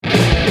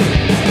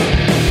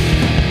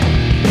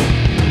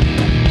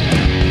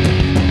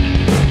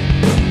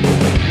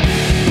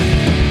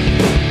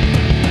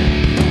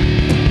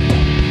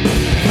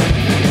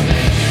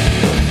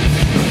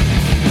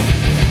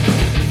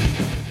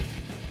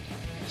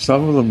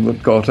some of them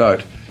that got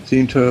out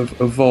seem to have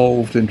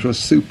evolved into a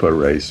super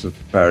race of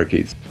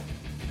parakeets.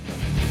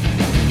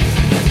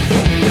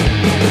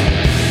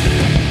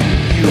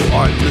 You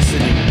are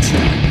listening to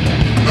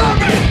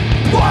Urban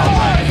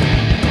Wildlife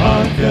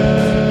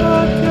Podcast.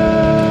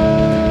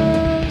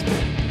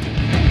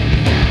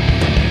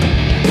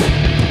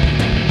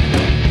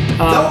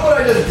 Tell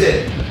what I just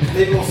did.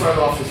 Maybe we'll start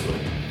off this way.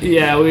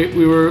 Yeah,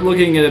 we were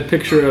looking at a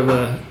picture of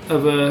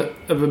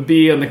a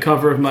bee on the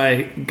cover of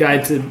my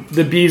guide to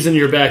the bees in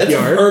your That's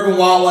backyard. an Urban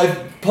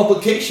Wildlife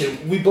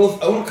publication. We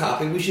both own a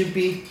copy. We should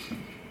be...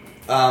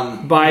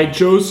 by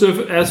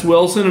Joseph S.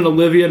 Wilson and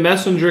Olivia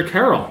Messenger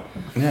Carroll.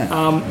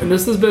 Yeah. And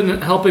this has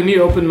been helping me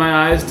open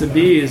my eyes to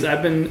bees.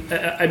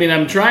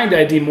 I'm trying to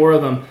ID more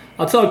of them.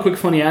 I'll tell a quick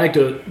funny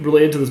anecdote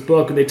related to this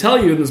book. They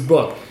tell you in this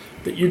book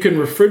that you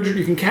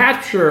can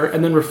capture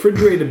and then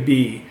refrigerate a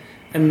bee,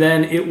 and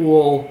then it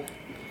will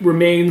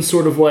remain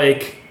sort of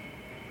like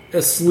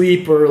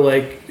asleep or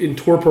like in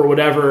torpor or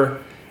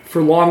whatever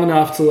for long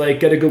enough to like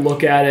get a good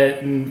look at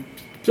it and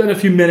spend a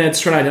few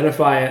minutes trying to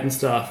identify it and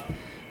stuff.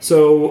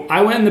 So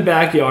I went in the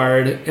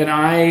backyard and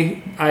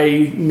I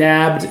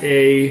nabbed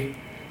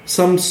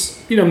some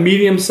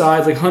medium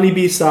sized, like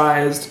honeybee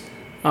sized,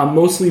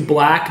 mostly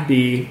black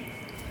bee.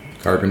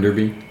 Carpenter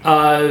bee?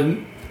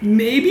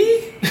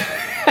 Maybe?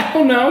 I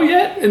don't know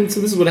yet. And so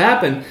this is what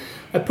happened.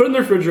 I put it in the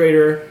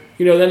refrigerator.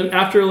 Then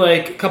after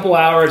like a couple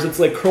hours, it's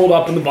like curled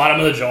up in the bottom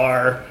of the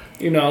jar.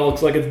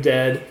 Looks like it's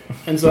dead.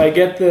 And so I'm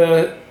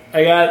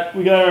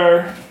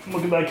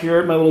looking back here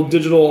at my little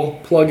digital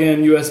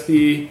plug-in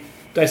USB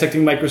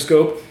dissecting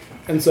microscope.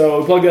 And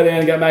so I plugged that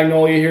in, got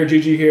Magnolia here,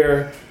 Gigi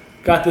here,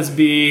 got this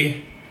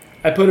bee.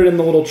 I put it in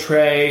the little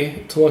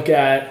tray to look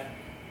at,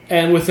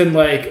 and within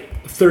like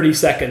 30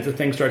 seconds, the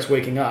thing starts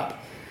waking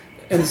up.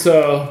 And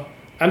so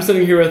I'm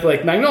sitting here with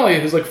like Magnolia,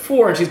 who's like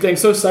 4, and she's getting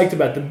so psyched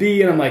about the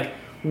bee, and I'm like,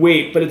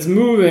 wait, but it's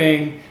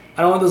moving.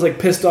 I don't want this like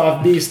pissed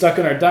off bee stuck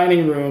in our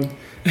dining room.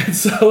 And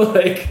so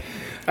like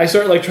I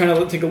start like trying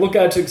to take a look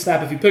at it to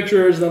snap a few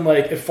pictures, and then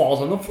like it falls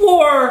on the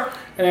floor,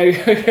 and I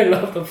get it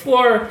off the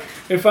floor,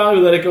 and finally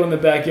we let it go in the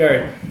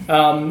backyard.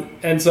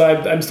 And so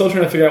I'm still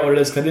trying to figure out what it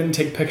is because I didn't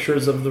take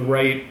pictures of the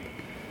right.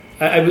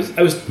 I was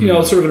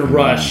sort of in a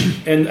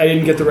rush, and I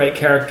didn't get the right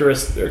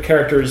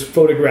characters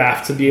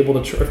photographed to be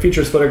able to or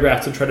features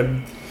photographed to try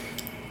to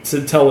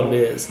tell what it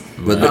is.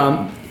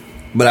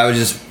 But I was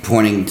just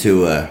pointing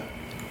to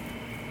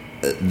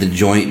the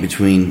joint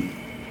between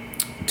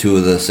two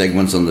of the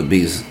segments on the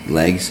bee's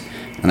legs,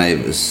 and I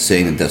was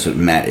saying that that's what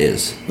Matt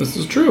is. This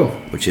is true.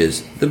 Which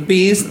is the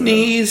bee's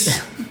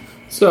knees.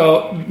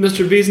 So,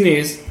 Mr. Bee's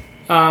knees.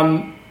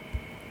 Well,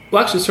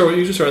 actually,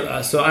 you just start with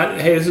us. So,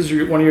 this is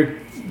one of your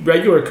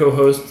regular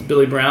co-hosts,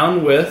 Billy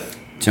Brown, with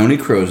Tony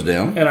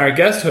Crosdale, and our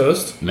guest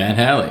host, Matt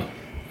Halley.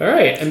 All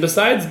right, and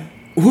besides,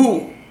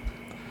 who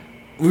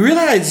we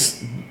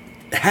realized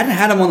hadn't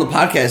had him on the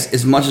podcast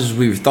as much as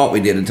we thought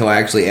we did until I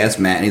actually asked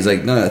Matt, and he's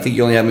like, "No, I think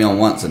you only had me on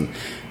once," and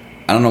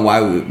I don't know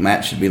why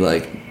Matt should be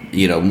like,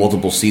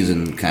 multiple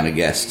season kind of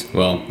guest.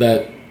 Well,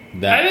 that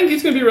I think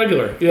he's going to be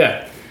regular.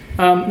 Yeah.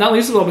 Not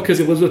least of all because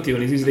he lives with you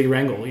and he's easy to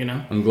wrangle,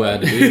 I'm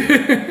glad to be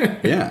here.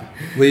 Yeah.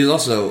 Well,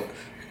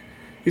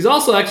 he's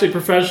also actually a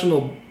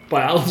professional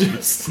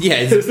biologist.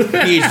 Yeah, he's a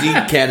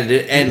PhD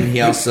candidate, and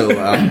he also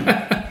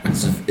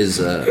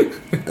is a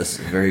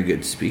very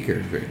good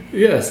speaker.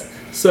 Yes.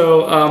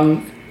 So,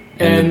 and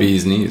the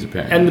bee's knees,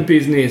 apparently. And the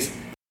bee's knees.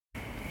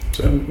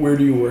 So, where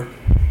do you work?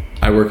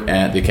 I work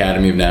at the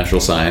Academy of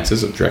Natural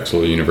Sciences at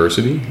Drexel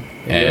University,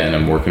 and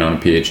I'm working on a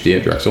PhD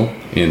at Drexel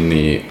in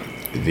the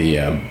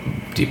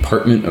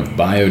Department of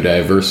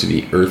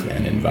Biodiversity, Earth,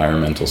 and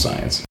Environmental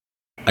Science.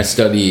 I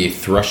study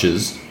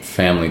thrushes,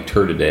 family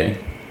Turdidae,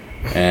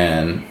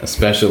 and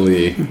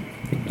especially,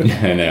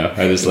 I know,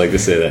 I just like to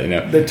say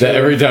that,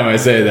 every time I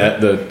say that,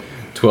 the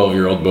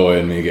 12-year-old boy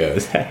in me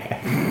goes,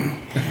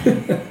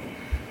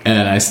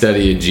 and I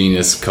study a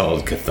genus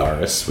called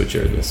Catharis, which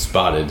are the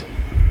spotted,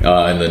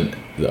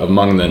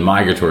 among the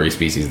migratory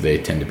species, they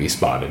tend to be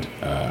spotted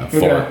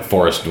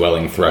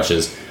forest-dwelling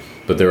thrushes,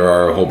 but there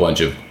are a whole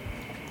bunch of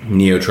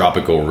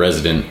neotropical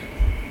resident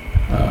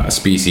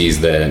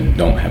species that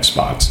don't have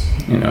spots,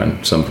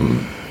 and some of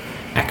them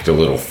act a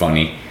little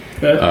funny.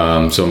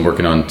 So I'm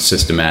working on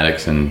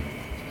systematics and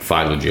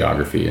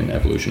phylogeography and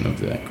evolution of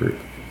that group.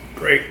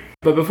 Great.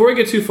 But before we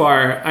get too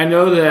far, I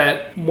know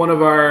that one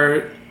of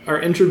our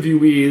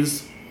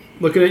interviewees,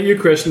 looking at you,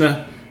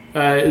 Krishna,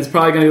 is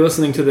probably going to be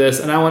listening to this,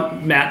 and I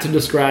want Matt to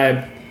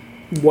describe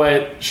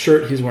what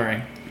shirt he's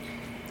wearing.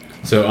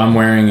 So I'm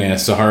wearing a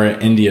Sahara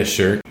India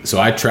shirt. So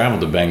I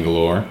traveled to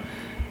Bengaluru,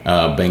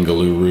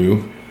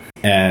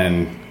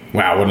 and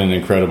wow, what an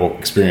incredible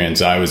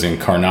experience. I was in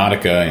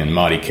Karnataka in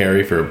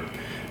Madikeri for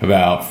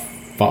about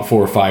 4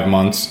 or 5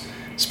 months,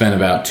 spent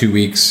about 2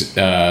 weeks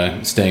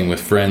staying with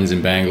friends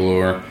in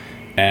Bangalore,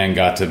 and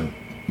got to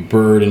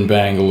bird in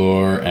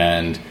Bangalore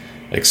and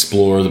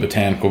explore the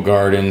botanical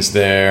gardens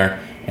there,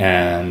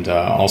 and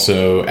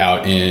also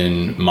out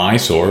in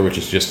Mysore, which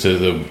is just to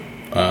the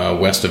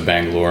west of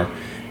Bangalore,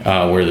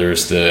 where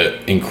there's the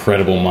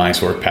incredible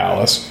Mysore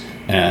Palace,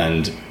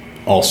 and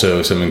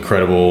also some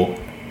incredible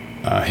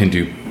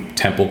Hindu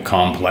temple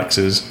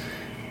complexes,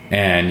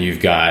 and you've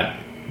got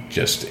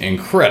just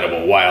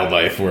incredible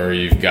wildlife where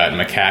you've got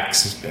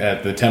macaques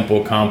at the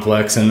temple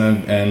complex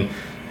and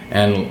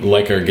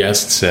like our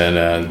guest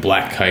said,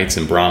 black kites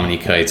and Brahminy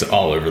kites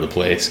all over the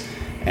place.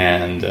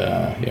 And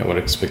what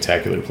a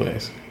spectacular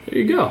place. There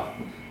you go.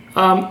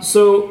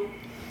 So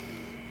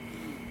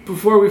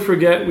before we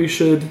forget, we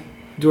should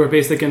do our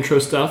basic intro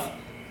stuff.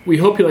 We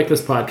hope you like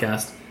this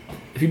podcast.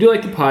 If you do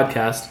like the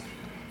podcast,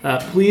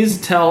 please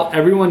tell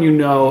everyone you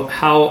know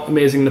how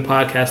amazing the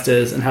podcast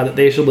is and how that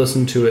they should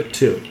listen to it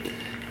too.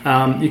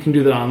 You can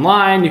do that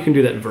online. You can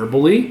do that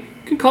verbally.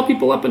 You can call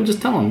people up and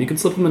just tell them. You can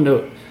slip them a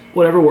note.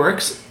 Whatever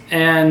works.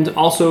 And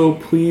also,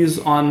 please,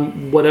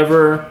 on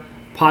whatever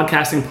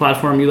podcasting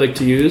platform you like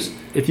to use,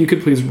 if you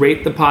could please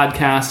rate the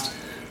podcast.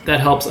 That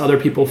helps other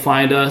people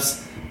find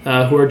us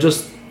who are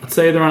just, let's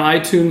say they're on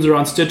iTunes or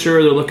on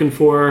Stitcher. They're looking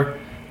for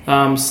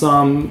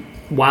some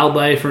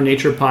wildlife or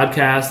nature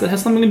podcast that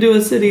has something to do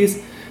with cities.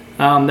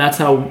 That's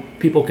how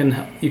you can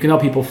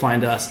help people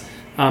find us.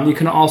 You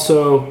can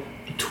also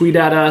tweet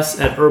at us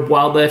at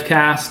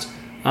UrbWildlifeCast.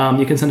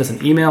 You can send us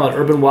an email at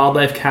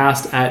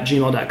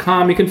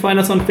urbanwildlifecast@gmail.com. You can find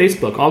us on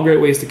Facebook. All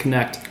great ways to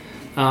connect.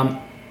 You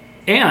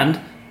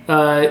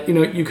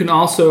can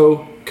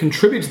also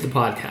contribute to the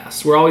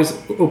podcast. We're always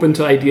open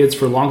to ideas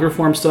for longer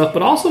form stuff,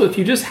 but also if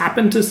you just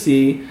happen to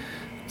see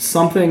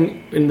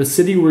something in the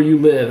city where you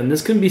live, and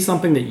this can be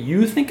something that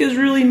you think is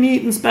really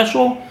neat and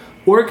special,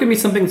 or it can be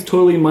something that's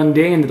totally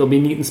mundane that'll be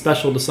neat and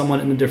special to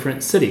someone in a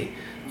different city.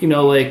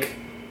 Like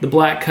the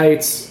black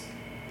kites,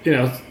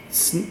 we're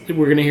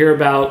going to hear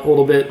about a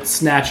little bit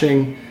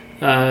snatching,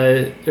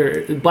 or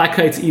black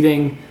kites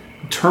eating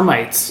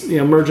termites,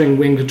 merging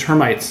winged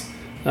termites.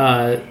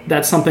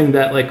 That's something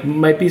that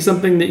might be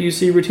something that you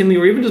see routinely,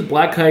 or even just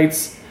black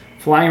kites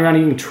flying around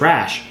eating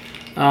trash.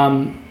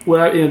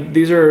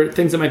 These are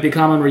things that might be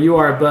common where you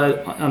are,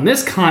 but on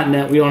this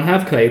continent we don't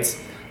have kites,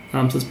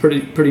 so it's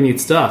pretty neat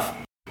stuff.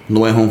 On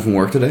the way home from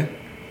work today,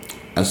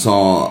 I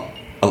saw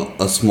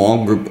a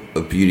small group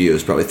of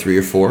beautios, probably 3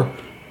 or 4,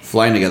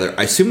 flying together.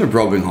 I assume they're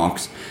broadwing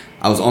hawks.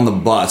 I was on the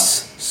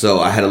bus,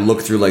 so I had to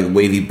look through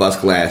wavy bus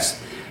glass,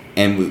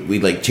 and we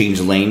changed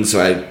lanes,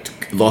 so I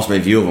lost my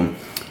view of them.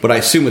 But I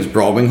assume it's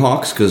broadwing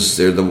hawks because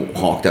they're the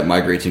hawk that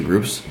migrates in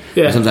groups.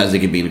 Yeah. Sometimes they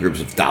can be in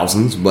groups of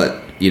thousands,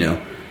 but they tend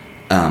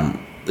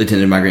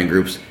to migrate in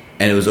groups.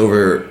 And it was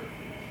over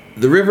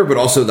the river, but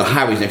also the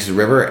highways next to the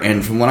river.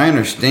 And from what I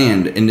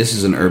understand, and this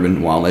is an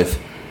urban wildlife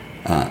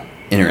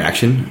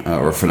interaction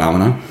or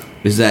phenomena,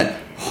 is that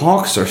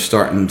hawks are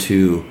starting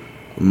to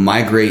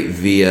migrate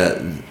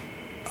via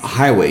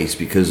highways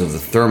because of the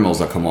thermals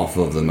that come off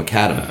of the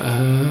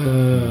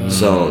macadam.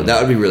 So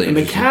that would be really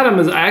interesting. Macadam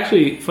is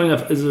actually, funny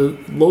enough, is a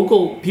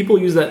local, people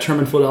use that term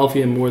in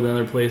Philadelphia more than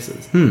other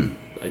places.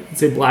 I'd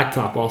say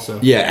blacktop also.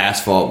 Yeah,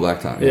 asphalt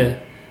blacktop. Yeah.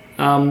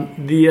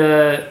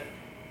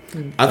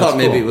 I thought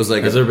maybe it was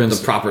has there been the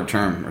proper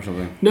term or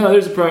something. No,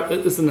 it's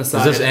an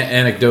aside. Is this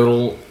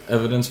anecdotal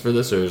evidence for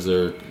this, or is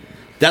there...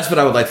 That's what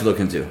I would like to look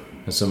into.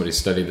 Has somebody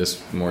studied this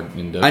more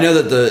in depth? I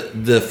know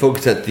that the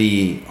folks at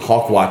the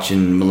Hawk Watch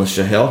in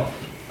Militia Hill,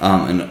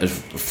 in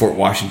Fort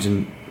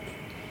Washington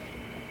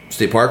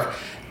State Park.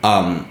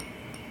 So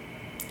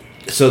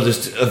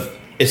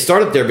it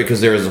started there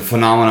because there was a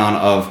phenomenon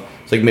of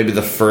maybe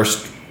the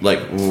first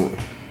the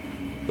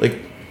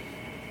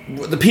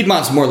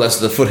Piedmont's more or less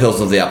the foothills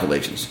of the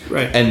Appalachians,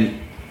 right? And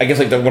I guess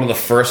one of the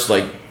first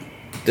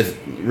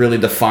really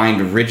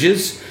defined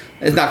ridges.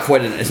 It's not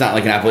quite. It's not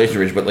like an Appalachian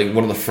ridge, but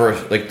one of the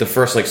first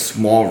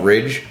small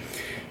ridge,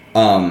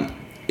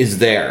 is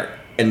there,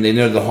 and they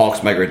know the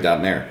hawks migrate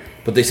down there.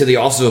 But they said they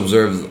also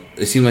observed.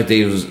 It seemed like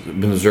they was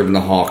been observing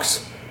the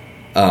hawks,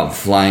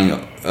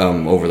 flying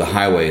over the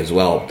highway as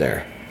well up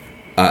there,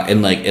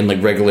 and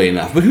regularly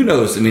enough. But who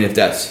knows? I mean, if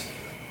that's,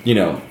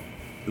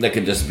 that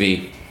could just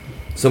be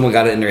someone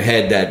got it in their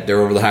head that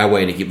they're over the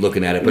highway and they keep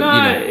looking at it. But but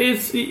I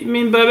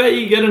bet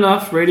you get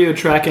enough radio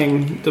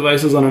tracking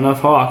devices on enough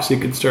hawks, you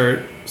could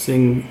start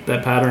seeing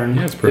that pattern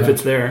if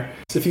it's there.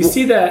 So if you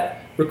see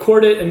that,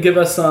 record it and give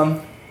us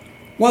some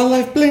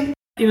wildlife bling.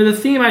 The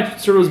theme I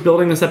sort of was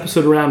building this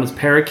episode around was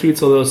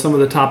parakeets, although some of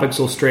the topics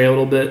will stray a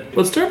little bit.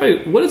 Let's start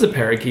by, what is a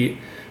parakeet?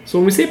 So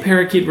when we say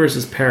parakeet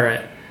versus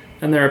parrot,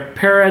 and there are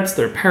parrots,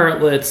 there are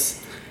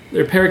parrotlets,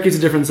 there are parakeets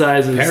of different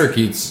sizes.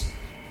 Parakeets,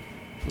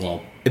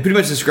 well... It pretty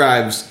much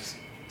describes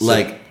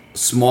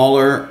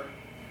smaller.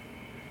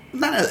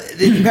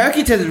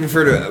 Parakeets tend to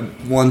refer to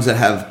ones that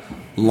have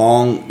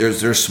long.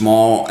 They're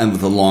small and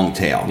with a long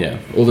tail. Yeah.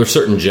 Well, there's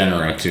certain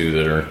genera too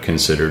that are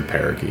considered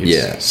parakeets.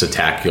 Yeah.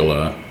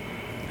 Psittacula,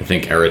 I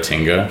think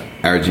Aratinga.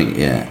 Aratinga,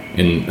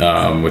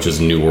 yeah. Which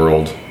is New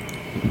World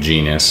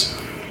genus.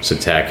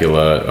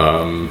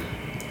 Psittacula.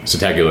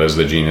 Psittacula is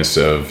the genus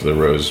of the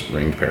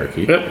rose-ringed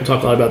parakeet. Yep. We'll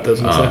talk a lot about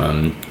those in a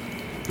second.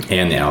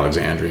 And the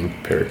Alexandrian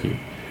parakeet.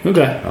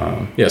 Okay.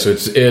 So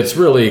it's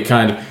really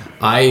kind of...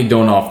 I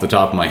don't know off the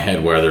top of my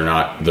head whether or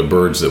not the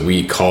birds that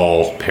we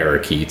call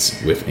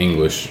parakeets in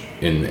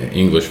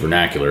English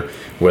vernacular,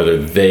 whether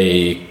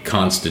they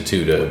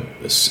constitute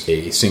a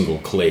single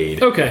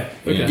clade. Okay.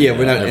 Yeah,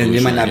 we're not, and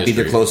they might not be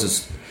the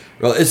closest.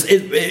 Well,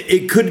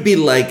 it could be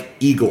like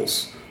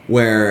eagles,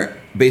 where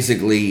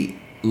basically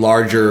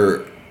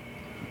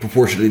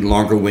proportionally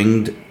longer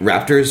winged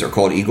raptors are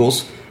called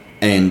eagles,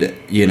 and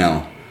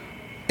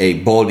a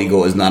bald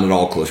eagle is not at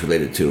all close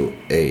related to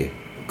a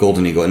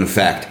golden eagle. And in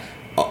fact,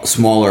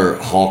 smaller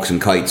hawks and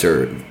kites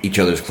are each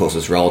other's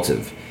closest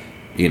relative.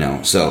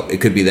 So it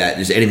could be that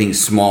just anything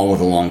small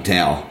with a long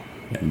tail,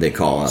 they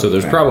call it. So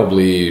there's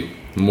probably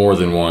more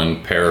than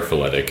one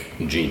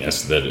paraphyletic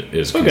genus that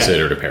is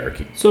considered a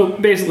parakeet. So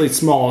basically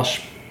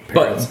smallish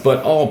parrots.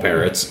 But all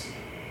parrots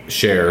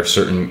share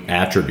certain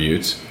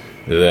attributes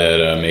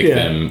that make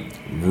them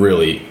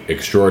really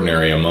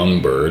extraordinary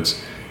among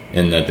birds,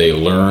 in that they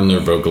learn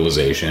their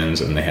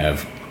vocalizations and they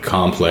have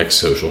complex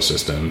social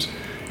systems,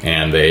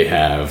 and they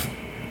have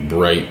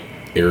bright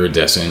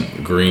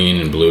iridescent green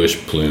and bluish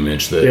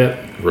plumage that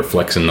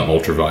reflects in the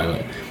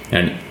ultraviolet.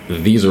 And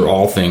these are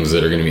all things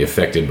that are going to be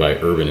affected by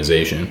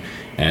urbanization.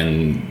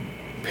 And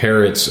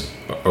parrots,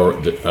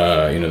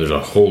 there's a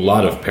whole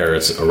lot of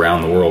parrots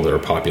around the world that are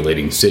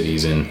populating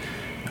cities in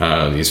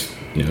these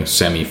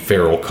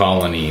semi-feral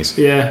colonies.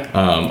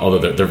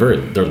 Although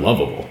they're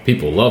lovable.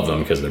 People love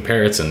them because they're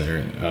parrots and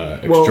they're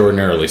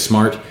extraordinarily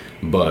smart.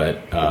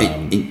 But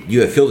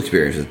you have field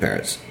experience with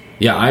parrots.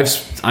 Yeah, I've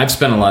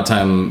spent a lot of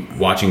time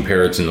watching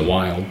parrots in the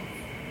wild,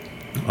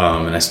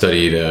 and I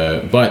studied.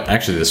 But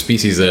actually, the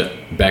species that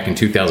back in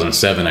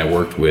 2007 I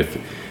worked with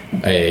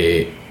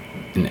an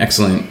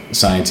excellent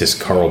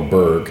scientist, Carl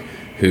Berg,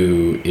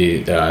 who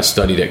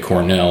studied at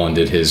Cornell and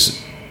did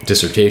his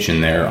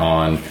dissertation there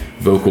on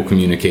vocal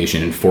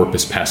communication in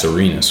Forpus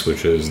paserinus,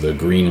 which is the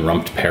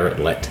green-rumped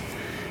parrotlet.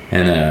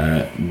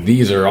 And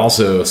these are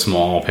also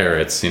small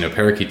parrots.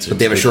 Parakeets are... But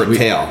they have a short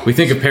tail. We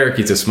think of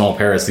parakeets as small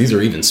parrots. These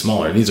are even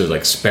smaller. These are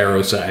like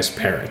sparrow-sized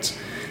parrots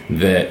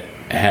that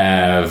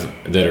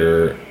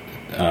are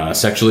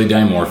sexually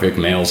dimorphic.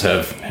 Males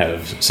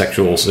have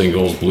sexual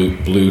singles,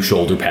 blue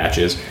shoulder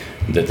patches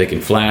that they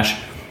can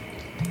flash.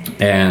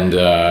 And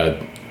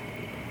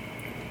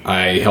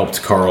I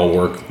helped Carl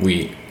work.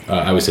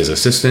 I was his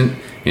assistant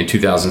in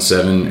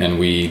 2007, and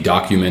we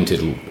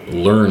documented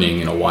learning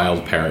in a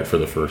wild parrot for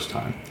the first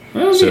time.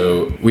 Okay.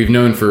 So we've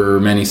known for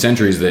many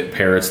centuries that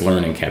parrots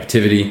learn in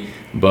captivity,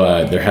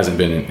 but there hasn't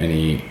been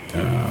any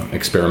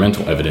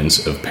experimental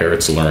evidence of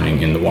parrots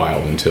learning in the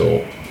wild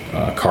until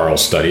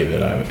Carl's study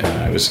that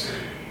I was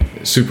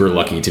super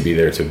lucky to be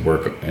there to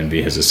work and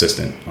be his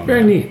assistant.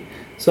 Very neat.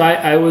 So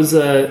I was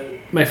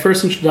my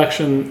first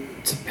introduction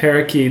to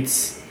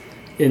parakeets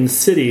in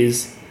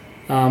cities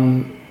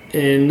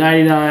in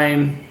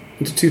 99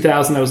 into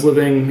 2000. I was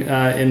living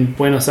in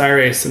Buenos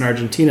Aires in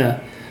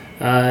Argentina.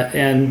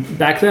 And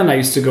back then I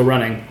used to go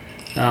running,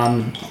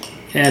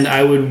 and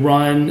I would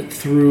run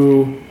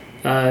through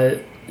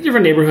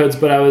different neighborhoods,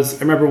 but I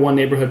remember one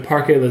neighborhood,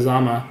 Parque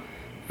Lezama,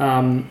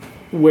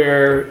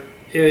 where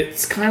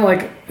it's kind of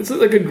like, it's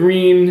like a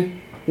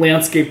green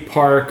landscape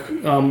park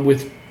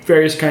with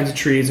various kinds of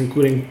trees,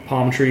 including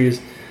palm trees,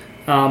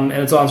 and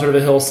it's on sort of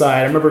a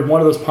hillside. I remember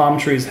one of those palm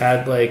trees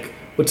had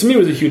what to me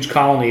was a huge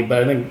colony,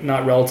 but I think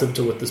not relative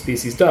to what the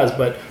species does,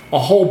 but a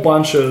whole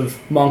bunch of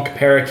monk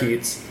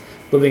parakeets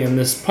living in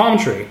this palm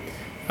tree,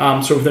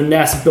 sort of their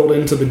nests built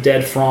into the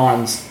dead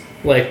fronds,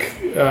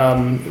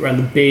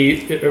 around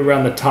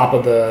the top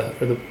of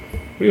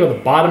the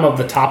bottom of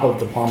the top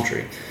of the palm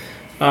tree.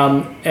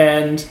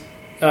 Then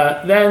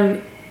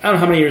I don't know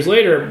how many years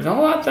later,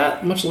 not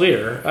that much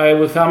later,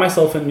 I found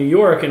myself in New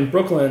York, in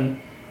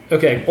Brooklyn.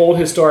 Okay, old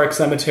historic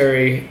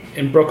cemetery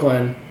in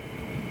Brooklyn.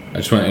 I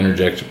just want to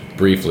interject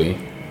briefly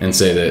and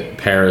say that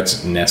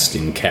parrots nest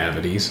in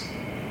cavities.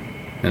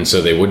 And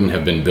so they wouldn't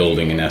have been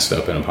building a nest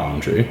up in a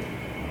palm tree.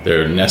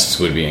 Their nests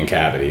would be in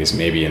cavities,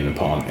 maybe in the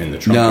trunk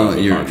of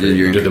the palm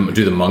tree.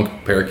 Do the monk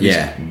parakeets?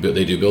 Yeah,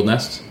 they do build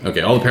nests.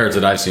 Okay, all the parrots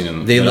that I've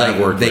seen that I've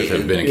worked with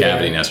have been in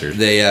cavity nesters.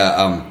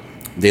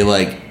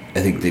 I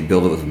think they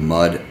build it with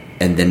mud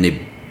and then they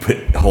put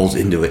holes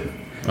into it.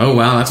 Oh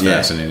wow, that's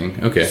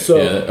fascinating. Okay,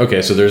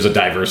 so there's a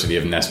diversity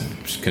of nest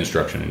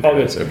construction in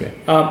parrots. Okay.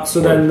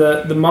 Then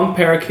the monk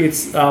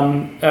parakeets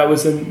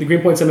was in the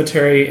Greenpoint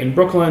Cemetery in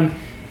Brooklyn.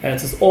 And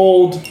it's this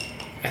old,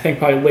 I think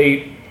probably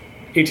late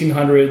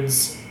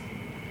 1800s,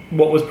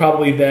 what was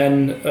probably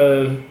then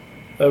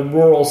a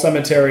rural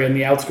cemetery in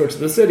the outskirts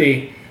of the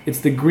city. It's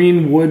the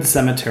Greenwood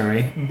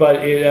Cemetery, but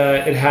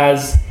it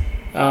has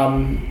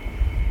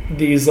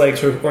these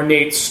sort of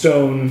ornate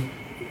stone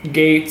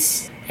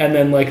gates, and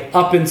then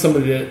up in some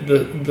of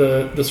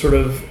the sort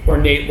of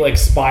ornate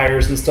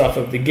spires and stuff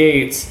of the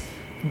gates,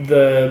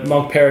 the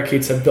monk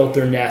parakeets have built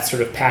their nests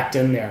sort of packed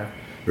in there.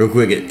 Real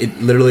quick,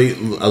 it literally,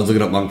 I was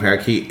looking up monk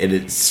parakeet, and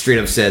it straight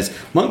up says,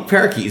 monk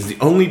parakeet is the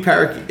only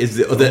parakeet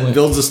that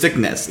builds a stick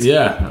nest.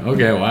 Yeah,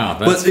 okay, wow.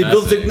 But they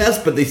build stick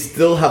nests, but they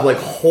still have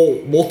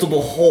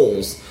multiple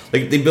holes.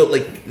 They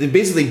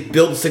basically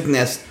build stick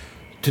nests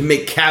to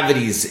make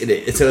cavities in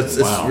it. So it's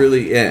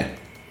really,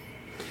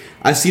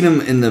 I've seen them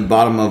in the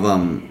bottom of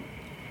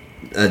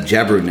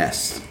jabiru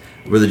nests.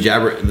 where the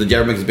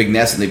jabber makes a big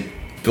nest and they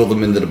build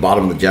them into the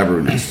bottom of the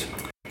jabberoo nest.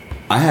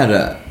 I had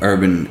a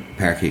urban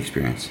parakeet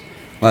experience.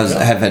 Well,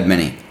 I have had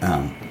many,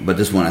 but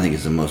this one I think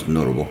is the most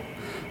notable.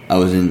 I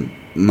was in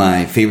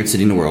my favorite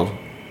city in the world,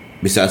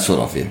 besides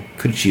Philadelphia,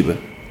 Curitiba,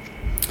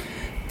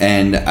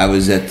 and I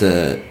was at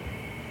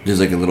there's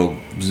like a little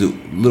zoo,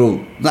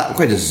 not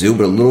quite a zoo,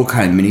 but a little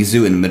kind of mini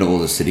zoo in the middle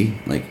of the city,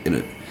 like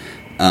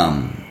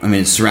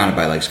it's surrounded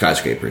by like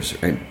skyscrapers,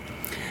 right?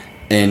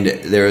 And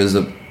there was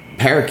a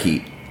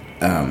parakeet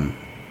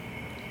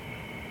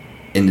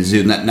in the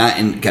zoo, not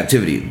in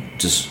captivity,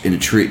 just in a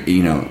tree,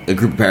 a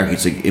group of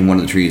parakeets like, in one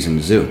of the trees in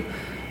the zoo.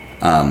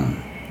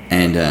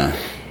 And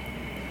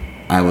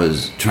I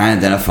was trying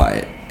to identify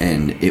it,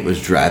 and it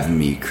was driving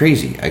me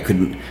crazy. I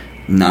couldn't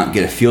not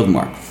get a field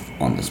mark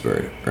on this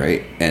bird,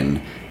 right?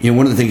 And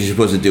one of the things you're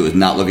supposed to do is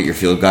not look at your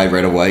field guide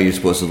right away. You're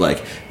supposed to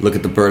like look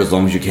at the bird as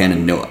long as you can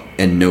and note,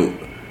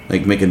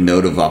 like make a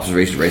note of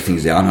observation, write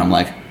things down. And I'm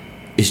like,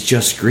 it's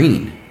just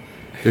green.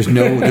 There's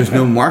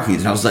no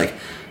markings. And I was like,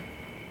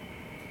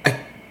 I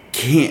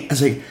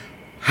was like,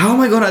 how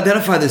am I going to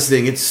identify this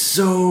thing? It's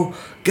so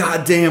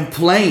goddamn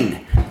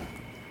plain.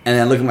 And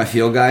then I look at my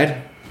field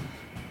guide.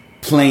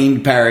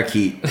 Plain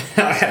parakeet.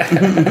 That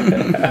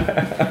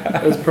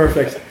was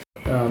perfect.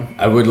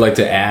 I would like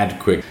to add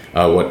quick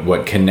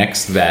what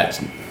connects that,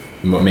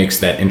 what makes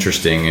that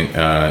interesting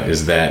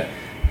is that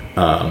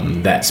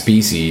that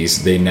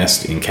species, they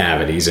nest in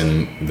cavities,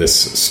 and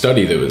this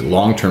study, that was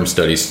long-term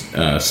studies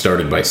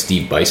started by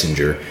Steve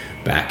Beisinger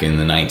back in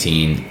the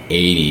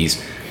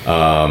 1980s,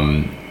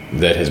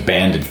 that has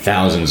banded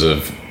thousands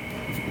of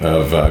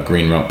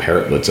green rump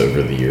parrotlets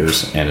over the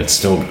years, and it's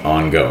still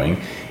ongoing.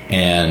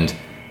 And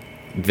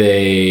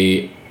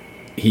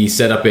he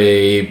set up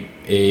a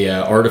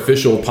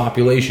artificial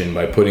population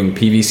by putting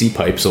PVC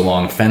pipes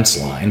along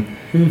fence line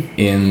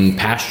in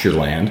pasture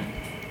land,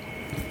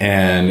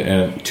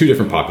 and two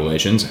different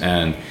populations.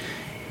 And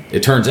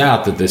it turns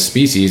out that this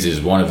species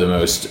is one of the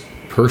most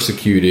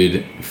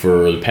persecuted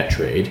for the pet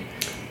trade,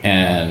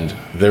 and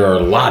there are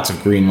lots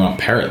of green rump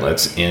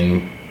parrotlets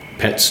in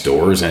pet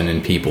stores and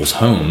in people's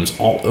homes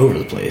all over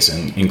the place,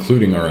 and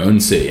including our own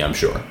city, I'm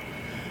sure.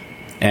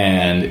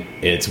 And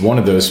it's one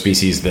of those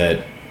species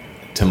that,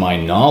 to my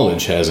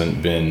knowledge,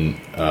 hasn't been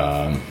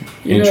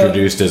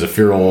introduced as a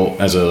feral,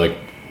 a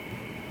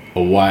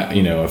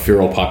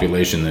feral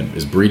population that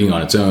is breeding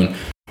on its own.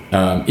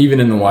 Even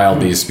in the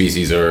wild, these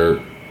species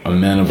are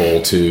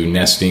amenable to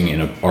nesting in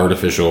an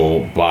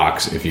artificial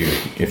box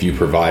if you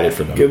provide it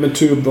for them. Give them a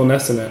tube, they'll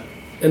nest in it.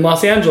 In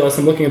Los Angeles,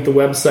 I'm looking at the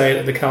website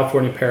of the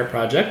California Parrot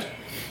Project.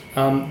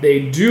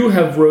 They do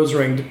have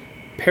rose-ringed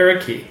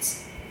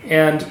parakeets,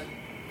 and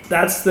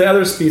that's the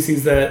other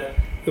species that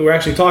we're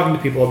actually talking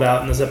to people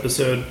about in this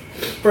episode,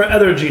 or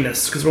other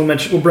genus, because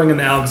we'll bring in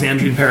the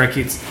Alexandrian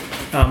parakeets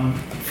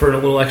for a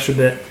little extra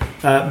bit.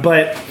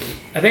 But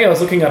I think I was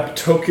looking up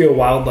Tokyo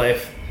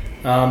wildlife,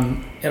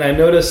 and I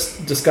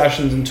noticed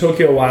discussions in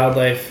Tokyo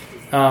wildlife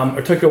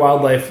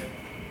websites,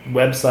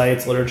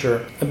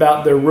 literature,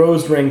 about their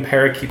rose-ringed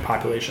parakeet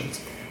populations.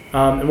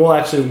 And we'll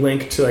actually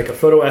link to like a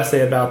photo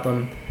essay about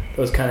them.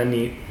 That was kind of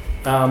neat.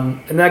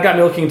 And that got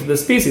me looking into the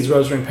species,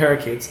 rose-ringed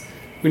parakeets.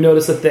 We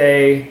noticed that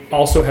they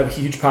also have a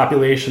huge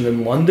population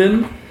in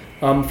London.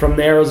 From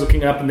there, I was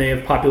looking up, and they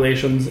have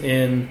populations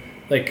in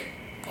like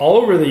all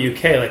over the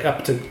UK, like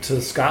up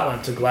to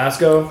Scotland, to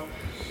Glasgow.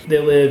 They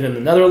live in the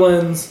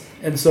Netherlands.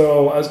 And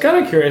so I was kind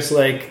of curious,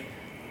 like,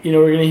 we're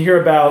going to hear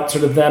about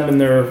sort of them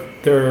and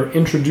their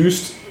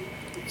introduced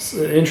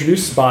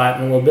spot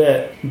in a little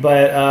bit.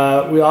 But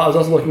I was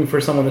also looking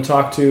for someone to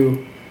talk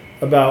to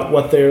about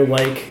what they're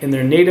like in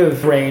their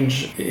native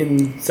range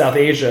in South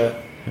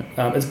Asia.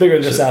 It's bigger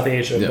than just South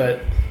Asia, yeah.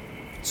 But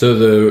so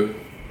the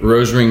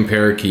rose-ringed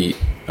parakeet,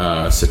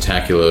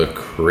 Satacula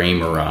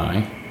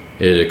krameri,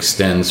 it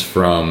extends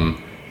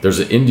from, there's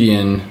an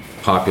Indian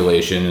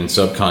population and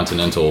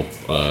subcontinental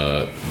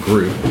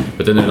group,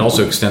 but then it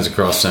also extends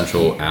across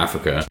Central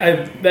Africa. I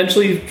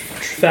eventually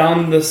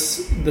found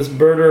this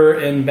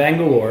birder in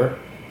Bangalore,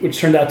 which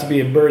turned out to be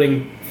a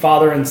birding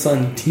father and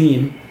son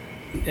team,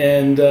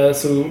 and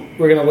so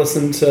we're going to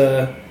listen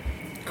to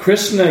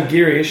Krishna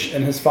Girish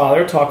and his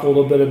father talk a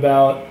little bit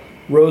about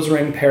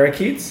rose-ringed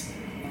parakeets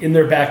in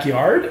their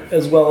backyard,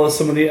 as well as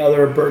some of the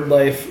other bird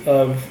life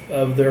of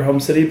their home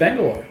city,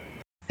 Bangalore.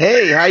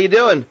 Hey, how you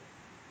doing?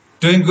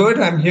 Doing good.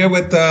 I'm here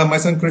with my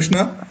son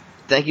Krishna.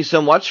 Thank you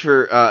so much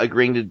for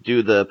agreeing to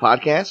do the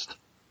podcast.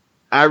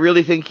 I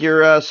really think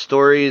your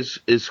story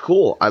is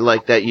cool. I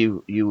like that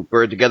you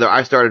bird together.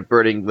 I started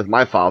birding with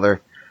my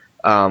father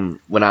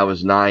when I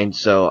was 9,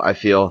 so I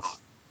feel,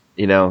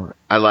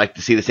 I like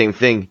to see the same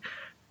thing.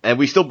 And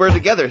we still bird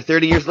together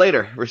 30 years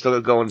later. We're still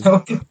going.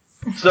 Okay.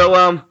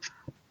 So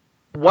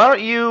why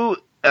don't you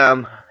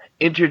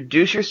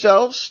introduce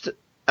yourselves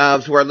to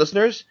our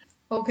listeners?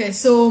 Okay,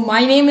 so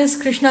my name is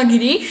Krishna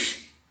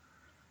Girish.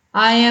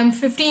 I am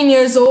 15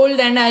 years old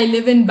and I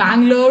live in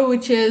Bangalore,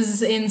 which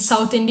is in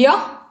South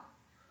India.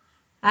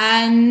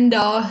 And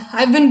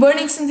I've been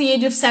birding since the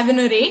age of 7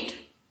 or 8.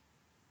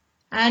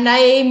 And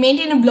I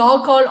maintain a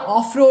blog called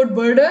Off-Road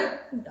Birder.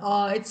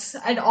 It's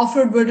at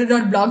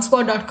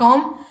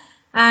offroadbirder.blogspot.com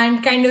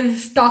and kind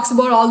of talks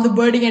about all the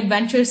birding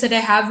adventures that I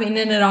have in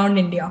and around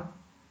India.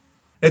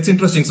 It's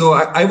interesting. So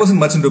I wasn't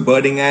much into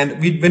birding,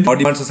 and we went on a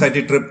Audubon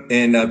Society trip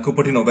in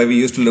Cupertino, where we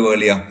used to live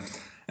earlier.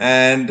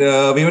 And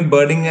we went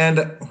birding,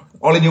 and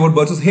all I knew about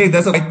birds was, hey,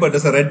 there's a white bird,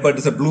 there's a red bird,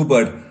 there's a blue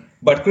bird.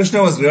 But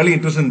Krishna was really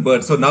interested in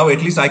birds. So now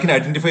at least I can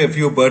identify a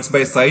few birds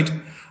by sight.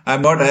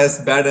 I'm not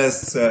as bad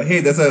as, hey,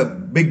 there's a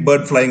big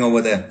bird flying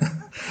over there.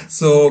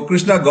 So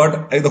Krishna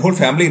got the whole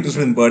family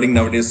interested in birding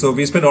nowadays. So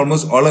we spend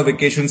almost all our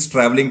vacations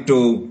traveling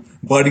to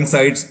birding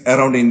sites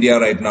around India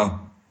right now.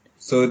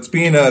 So it's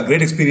been a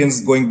great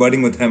experience going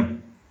birding with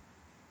him.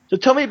 So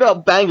tell me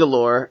about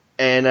Bangalore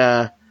and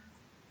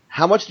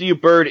how much do you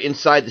bird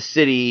inside the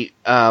city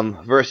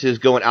versus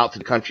going out to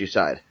the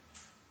countryside?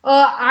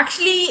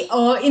 Actually,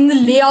 in the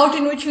layout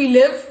in which we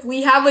live,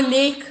 we have a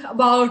lake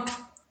about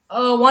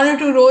 1 or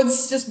 2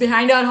 roads just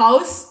behind our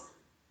house.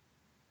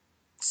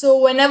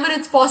 So whenever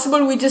it's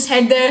possible, we just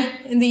head there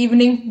in the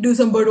evening, do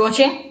some bird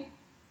watching.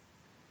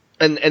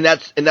 And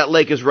that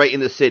lake is right in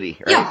the city,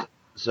 right? Yeah.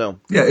 So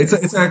yeah,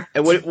 it's a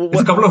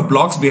couple of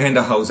blocks behind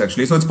the house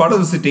actually. So it's part of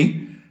the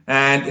city,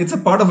 and it's a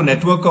part of a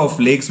network of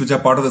lakes which are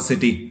part of the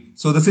city.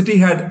 So the city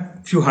had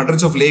a few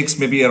hundreds of lakes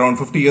maybe around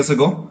 50 years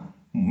ago.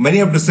 Many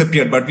have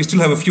disappeared, but we still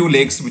have a few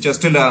lakes which are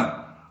still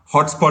a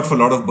hotspot for a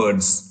lot of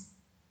birds.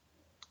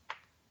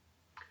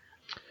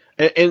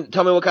 And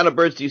tell me, what kind of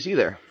birds do you see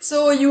there?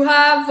 So you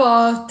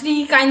have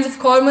 3 kinds of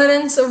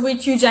cormorants, of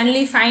which you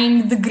generally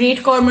find the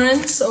great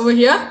cormorants over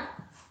here.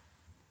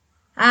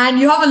 And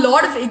you have a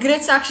lot of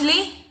egrets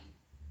actually.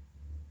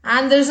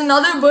 And there's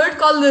another bird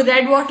called the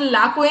red-wattled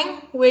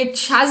lapwing,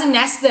 which has a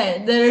nest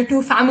there. There are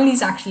 2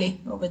 families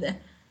actually over there.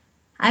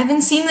 I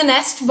haven't seen the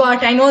nest,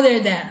 but I know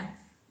they're there.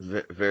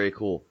 Very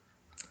cool.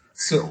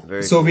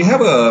 So we have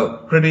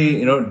a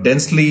pretty,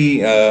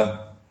 densely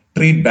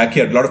treed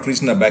backyard, a lot of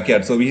trees in our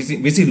backyard. So we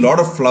see a lot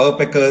of flower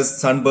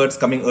peckers, sunbirds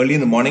coming early in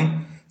the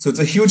morning. So it's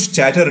a huge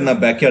chatter in our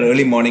backyard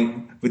early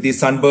morning with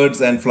these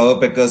sunbirds and flower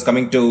peckers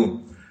coming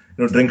to,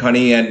 drink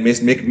honey and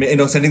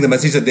sending the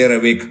message that they're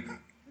awake.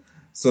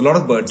 So a lot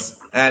of birds.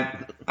 And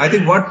I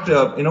think what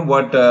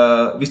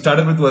we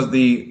started with was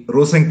the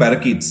rose-winged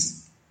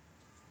parakeets.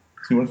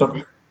 So you want to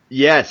talk?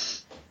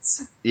 Yes,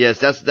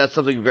 that's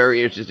something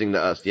very interesting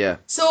to us, yeah.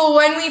 So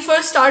when we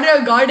first started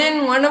our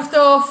garden, one of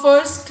the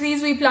first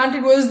trees we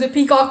planted was the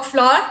peacock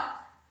flower.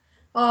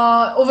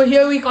 Over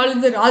here we call it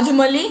the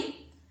Rajamalli.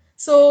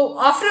 So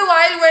after a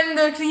while, when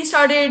the tree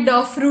started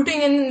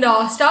fruiting and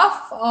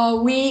stuff,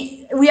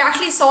 we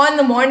actually saw in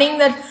the morning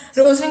that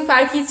rose-winged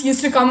parakeets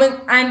used to come in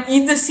and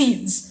eat the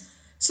seeds.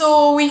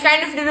 So we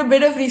kind of did a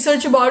bit of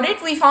research about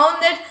it. We found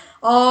that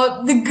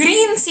the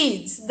green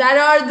seeds that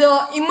are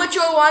the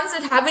immature ones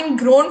that haven't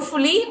grown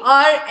fully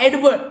are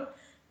edible.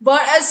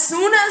 But as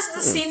soon as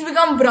the seeds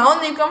become brown,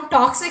 they become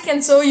toxic,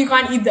 and so you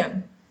can't eat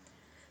them.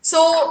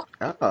 So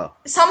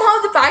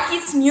somehow the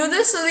parakeets knew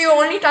this, so they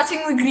were only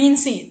touching the green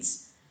seeds.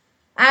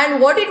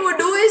 And what it would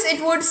do is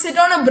it would sit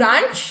on a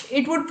branch,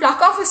 it would pluck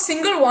off a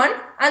single one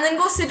and then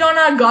go sit on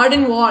our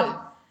garden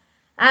wall.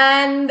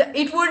 And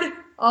it would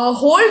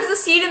hold the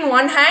seed in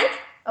one hand,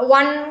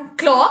 one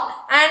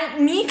claw,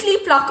 and neatly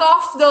pluck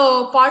off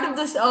the part of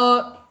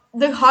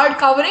the hard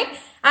covering,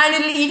 and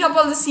it'll eat up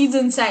all the seeds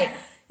inside.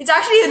 It's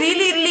actually a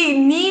really, really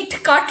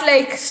neat cut,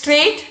 like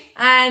straight,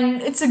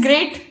 and it's a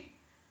great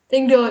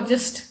thing to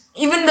just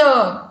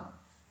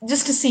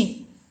to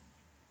see.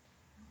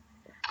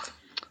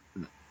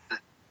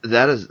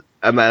 That is,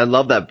 I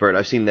love that bird.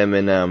 I've seen them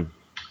in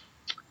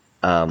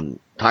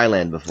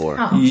Thailand before.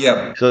 Oh.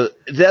 Yeah. So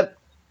that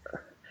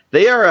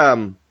they are,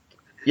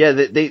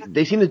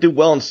 they seem to do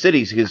well in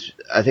cities, because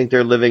I think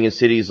they're living in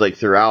cities like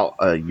throughout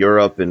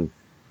Europe and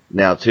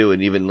now too,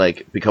 and even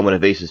like become an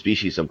invasive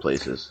species some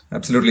places.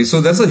 Absolutely.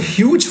 So there's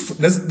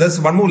there's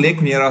one more lake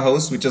near our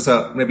house, which is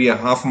maybe a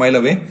half mile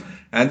away,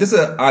 and there's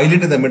an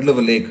island in the middle of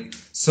a lake.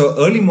 So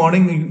early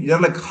morning, there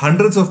are like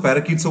hundreds of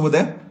parakeets over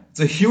there. It's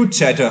a huge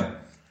chatter.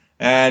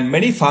 And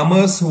many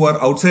farmers who are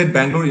outside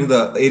Bangalore,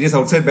 the areas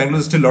outside Bangalore,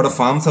 there's still a lot of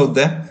farms out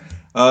there.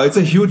 It's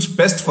a huge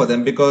pest for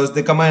them because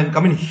they come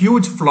in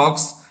huge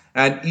flocks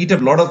and eat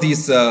up a lot of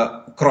these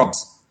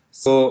crops.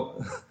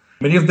 So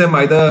many of them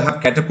either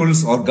have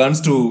catapults or guns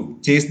to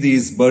chase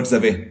these birds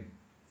away.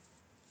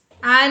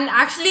 And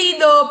actually,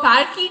 the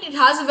parakeet, it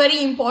has a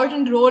very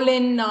important role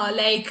in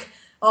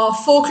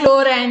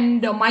folklore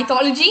and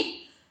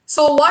mythology.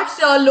 So what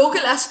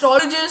local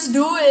astrologers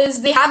do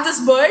is they have this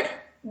bird.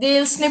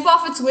 They'll snip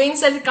off its wings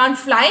that it can't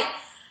fly,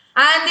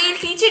 and they'll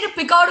teach it to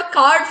pick out a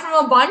card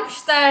from a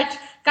bunch that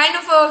kind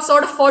of a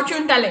sort of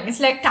fortune telling. It's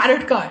like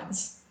tarot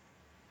cards.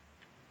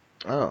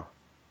 Oh,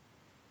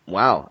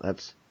 wow,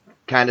 that's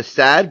kind of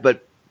sad,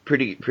 but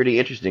pretty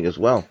interesting as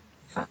well.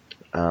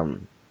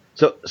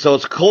 So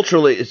it's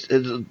culturally,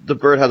 the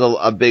bird has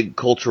a big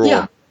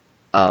cultural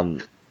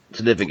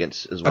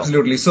significance as well.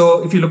 Absolutely.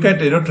 So if you look at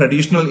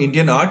traditional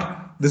Indian art,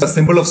 this is a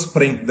symbol of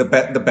spring.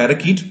 The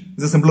parakeet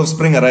is a symbol of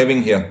spring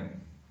arriving here.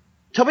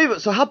 Tell me,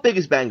 so how big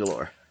is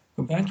Bangalore?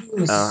 Bangalore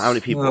is, How many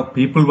people?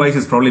 people-wise,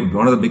 is probably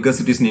one of the biggest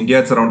cities in India.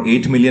 It's around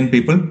 8 million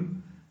people.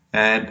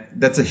 And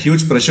that's a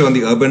huge pressure on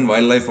the urban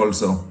wildlife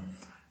also.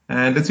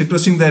 And it's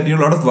interesting that, a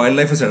lot of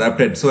wildlife is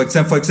adapted. So,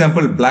 for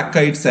example, black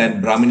kites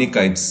and Brahmini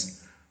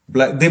kites,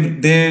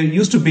 they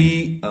used to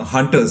be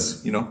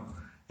hunters,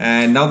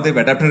 and now they've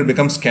adapted and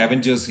become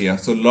scavengers here.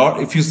 So,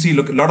 if you see,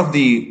 look, a lot of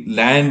the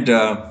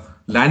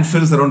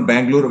landfills around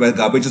Bangalore where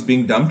garbage is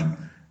being dumped,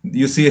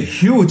 you see a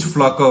huge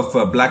flock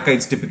of black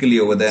kites typically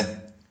over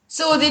there.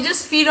 So they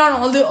just feed on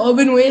all the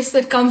urban waste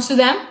that comes to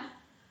them.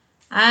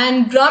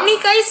 And Brahmini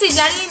kites, they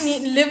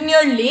generally live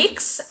near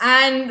lakes,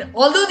 and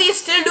although they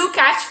still do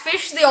catch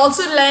fish, they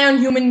also rely on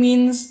human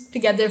means to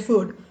get their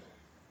food.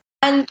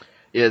 And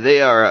Yeah,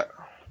 they are.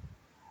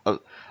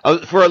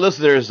 For our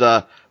listeners,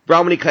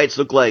 Brahmini kites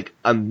look like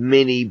a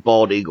mini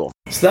bald eagle.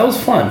 So that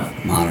was fun.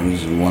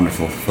 Monitors are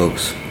wonderful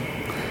folks.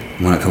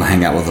 I want to come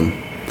hang out with them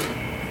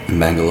in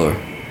Bangalore.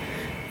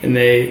 And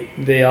they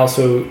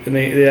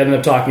ended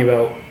up talking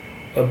about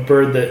a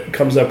bird that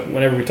comes up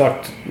whenever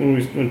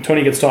when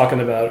Tony gets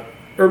talking about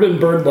urban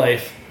bird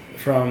life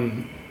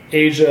from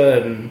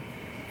Asia and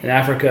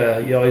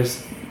Africa. You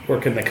always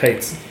work in the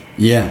kites.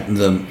 Yeah,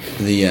 the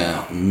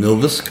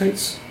Milvus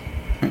kites,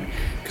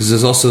 because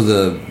there's also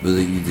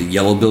the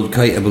yellow-billed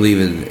kite, I believe,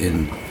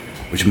 in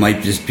which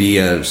might just be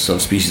a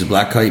subspecies of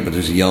black kite, but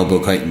there's a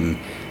yellow-billed kite, and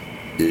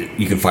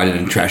you can find it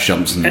in trash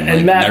dumps. And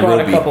Matt Nairobi.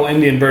 brought a couple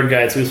Indian bird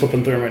guides, so he's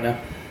flipping through them right now.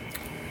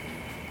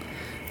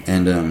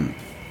 And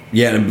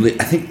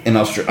I think in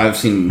Australia I've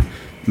seen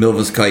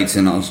Milvus kites,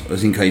 and I've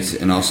seen kites,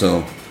 and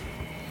also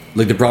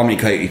like the Brahmini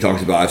kite he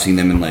talks about. I've seen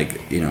them in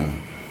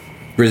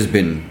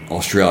Brisbane,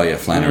 Australia,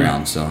 flying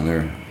around. So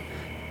they're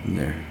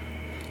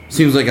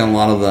seems like a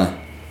lot of the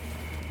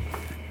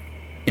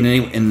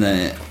in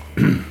the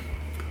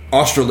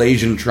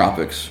Australasian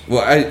tropics.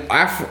 Well,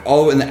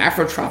 in the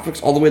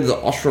Afrotropics, all the way to the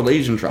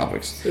Australasian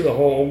tropics. The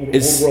whole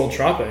old world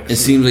tropics. It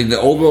seems like the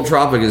old world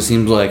tropics. It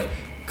seems like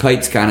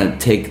kites kind of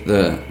take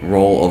the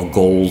role of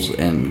gulls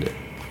and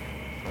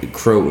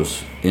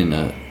crows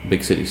in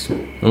big cities.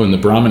 Oh, and the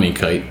Brahmini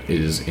kite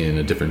is in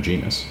a different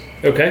genus.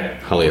 Okay.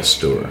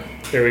 Haliastura.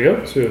 There we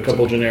go. So we have a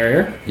couple genera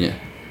here. Yeah.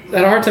 I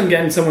had a hard time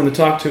getting someone to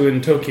talk to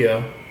in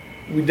Tokyo.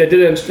 I did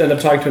end up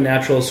talking to a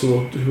naturalist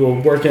who will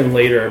work in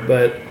later,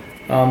 but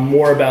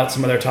more about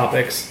some other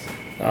topics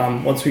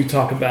once we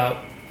talk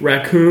about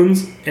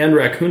raccoons and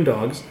raccoon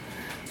dogs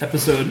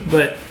episode.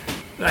 But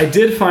I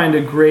did find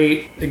a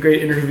great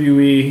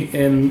interviewee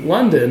in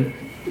London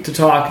to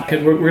talk.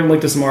 We're going to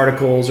link to some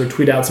articles or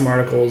tweet out some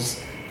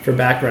articles for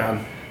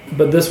background.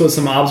 But this was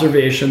some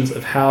observations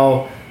of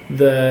how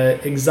the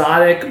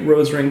exotic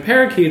rose-ringed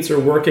parakeets are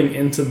working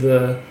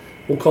into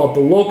we'll call it the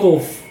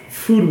local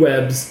food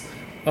webs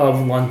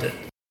of London.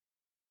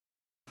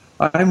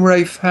 I'm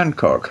Rafe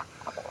Hancock,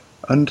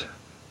 and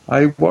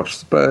I watch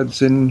the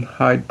birds in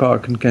Hyde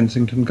Park and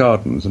Kensington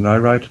Gardens, and I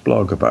write a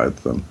blog about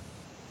them.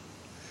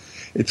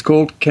 It's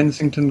called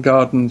Kensington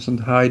Gardens and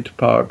Hyde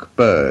Park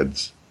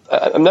Birds.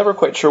 I'm never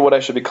quite sure what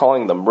I should be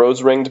calling them.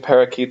 Rose-ringed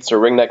parakeets or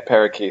ring-necked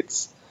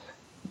parakeets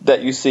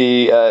that you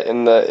see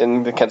in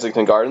the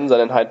Kensington Gardens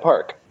and in Hyde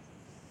Park.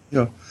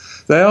 Yeah,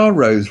 they are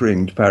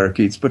rose-ringed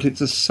parakeets, but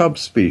it's a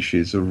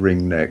subspecies of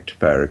ring-necked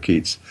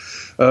parakeets.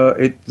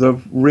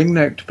 The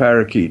ring-necked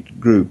parakeet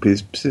group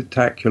is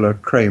Psittacula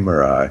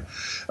krameri,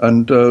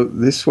 and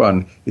this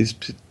one is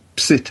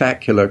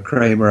Psittacula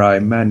krameri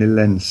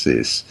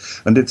manilensis,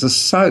 and it's a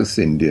South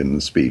Indian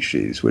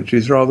species, which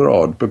is rather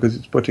odd because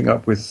it's putting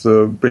up with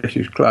the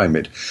British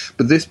climate.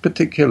 But this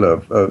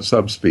particular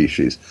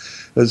subspecies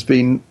has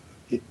been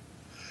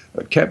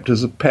kept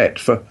as a pet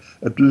for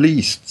at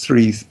least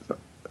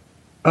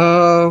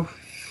more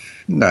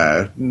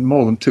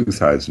than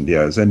 2,000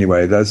 years.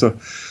 Anyway, there's a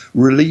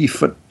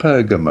relief at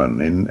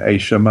Pergamon in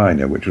Asia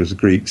Minor, which was a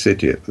Greek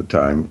city at the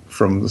time,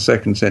 from the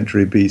 2nd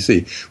century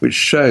BC, which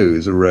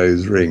shows a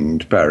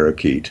rose-ringed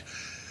parakeet.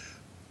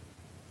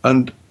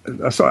 And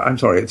I'm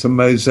sorry, it's a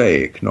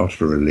mosaic, not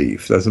a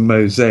relief. There's a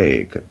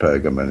mosaic at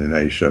Pergamon in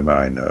Asia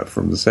Minor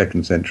from the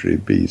 2nd century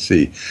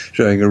BC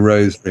showing a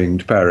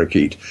rose-ringed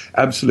parakeet,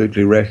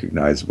 absolutely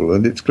recognizable.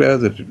 And it's clear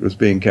that it was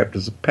being kept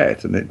as a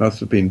pet, and it must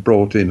have been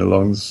brought in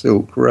along the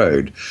Silk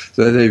Road.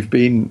 So they've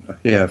been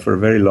here for a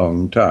very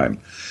long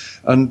time.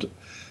 And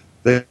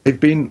they've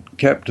been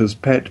kept as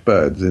pet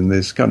birds in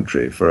this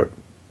country for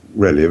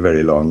really a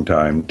very long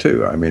time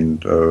too. I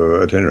mean,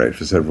 at any rate,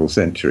 for several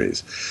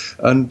centuries.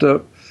 And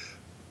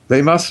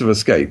they must have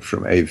escaped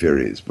from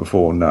aviaries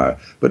before now,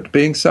 but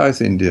being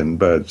South Indian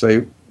birds,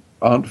 they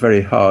aren't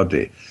very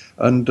hardy,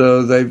 and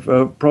they've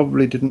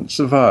probably didn't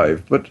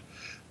survive. But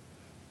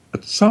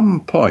at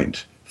some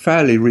point,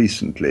 fairly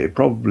recently,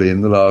 probably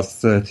in the last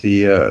 30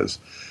 years,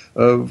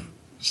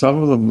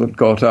 some of them that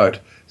got out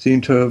seem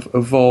to have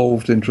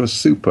evolved into a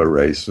super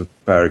race of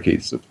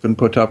parakeets that can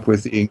put up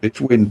with the English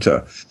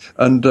winter.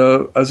 And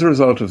as a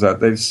result of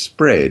that, they've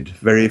spread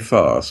very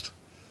fast.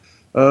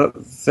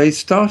 They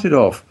started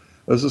off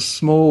as a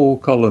small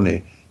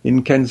colony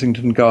in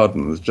Kensington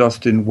Gardens,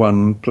 just in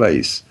one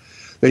place.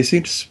 they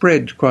seem to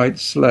spread quite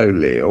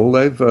slowly.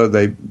 Although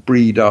they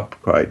breed up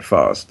quite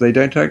fast, they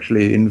don't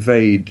actually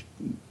invade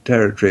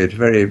territory at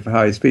very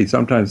high speed.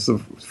 Sometimes the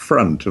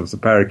front of the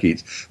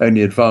parakeets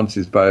only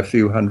advances by a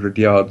few hundred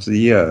yards a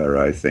year,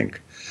 I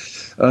think.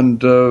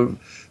 And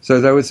so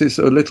there was this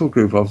a little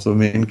group of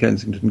them in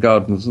Kensington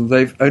Gardens, and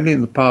they've only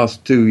in the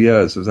past 2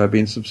 years have there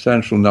been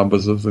substantial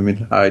numbers of them in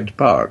Hyde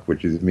Park,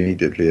 which is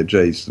immediately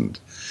adjacent,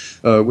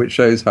 which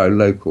shows how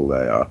local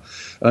they are.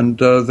 And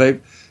they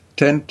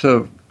tend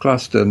to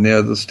cluster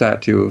near the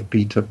statue of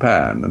Peter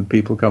Pan, and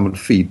people come and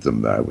feed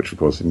them there, which of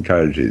course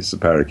encourages the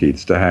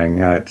parakeets to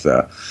hang out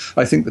there.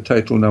 I think the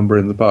total number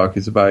in the park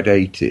is about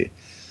 80.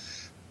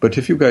 But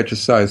if you go to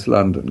South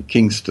London,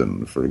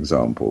 Kingston, for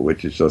example,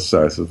 which is just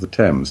south of the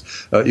Thames,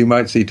 you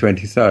might see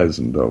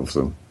 20,000 of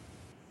them.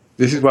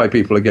 This is why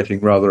people are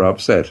getting rather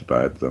upset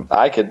about them.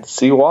 I could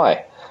see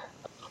why.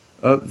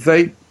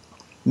 They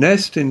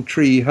nest in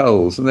tree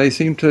holes, and they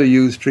seem to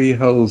use tree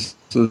holes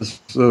as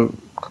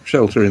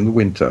shelter in the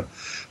winter.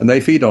 And they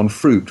feed on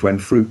fruit when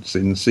fruit's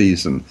in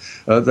season.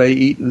 They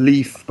eat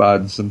leaf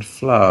buds and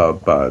flower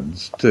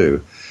buds,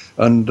 too.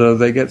 And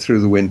they get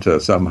through the winter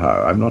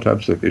somehow. I'm not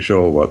absolutely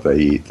sure what they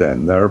eat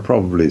then. There are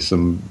probably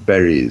some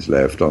berries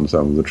left on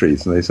some of the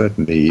trees, and they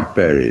certainly eat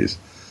berries.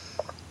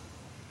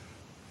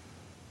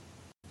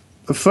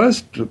 The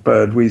first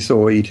bird we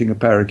saw eating a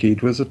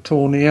parakeet was a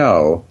tawny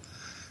owl.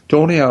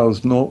 Tawny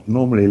owls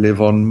normally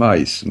live on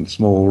mice and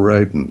small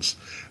rodents,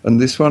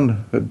 and this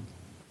one had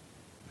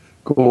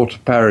caught a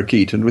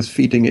parakeet and was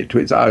feeding it to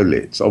its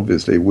owlets.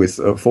 Obviously, with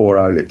 4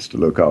 owlets to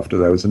look after,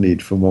 there was a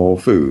need for more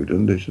food,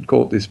 and it had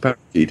caught this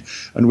parakeet.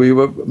 And we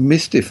were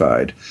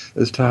mystified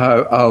as to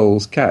how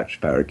owls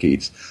catch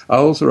parakeets.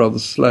 Owls are rather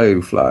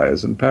slow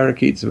flyers, and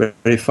parakeets are very,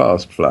 very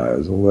fast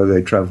flyers, although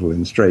they travel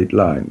in straight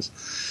lines.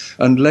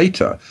 And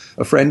later,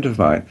 a friend of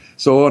mine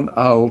saw an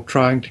owl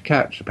trying to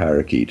catch a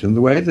parakeet, and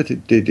the way that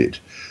it did it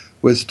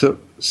was to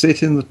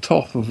sit in the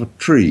top of a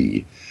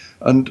tree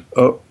and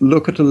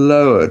look at a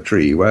lower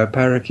tree where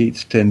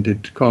parakeets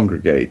tended to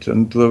congregate.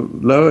 And the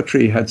lower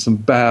tree had some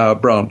bare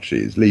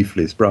branches,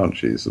 leafless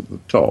branches at the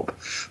top,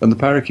 and the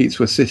parakeets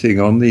were sitting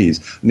on these.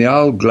 And the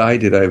owl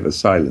glided over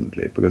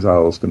silently, because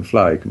owls can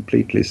fly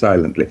completely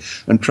silently,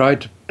 and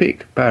tried to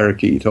pick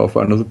parakeet off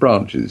one of the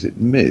branches. It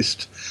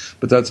missed,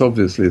 but that's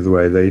obviously the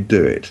way they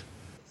do it.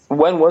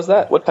 When was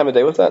that? What time of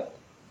day was that?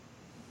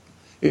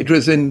 It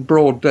was in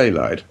broad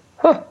daylight.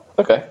 Huh,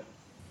 okay.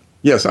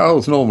 Yes,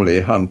 owls normally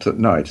hunt at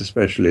night,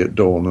 especially at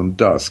dawn and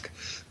dusk.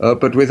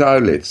 But with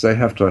owlets, they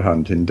have to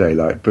hunt in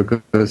daylight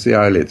because the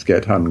owlets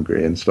get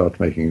hungry and start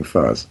making a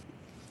fuss.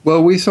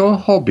 Well, we saw a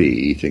hobby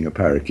eating a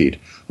parakeet.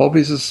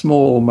 Hobbies are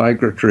small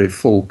migratory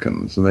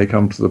falcons, and they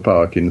come to the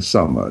park in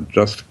summer,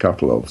 just a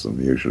couple of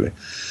them usually.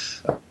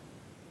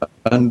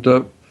 And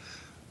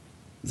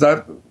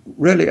that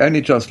really only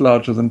just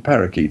larger than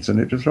parakeets, and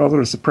it was rather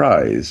a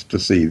surprise to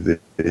see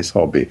this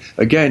hobby.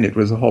 Again, it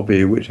was a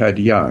hobby which had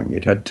young.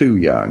 It had 2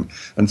 young,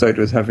 and so it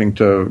was having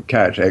to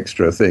catch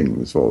extra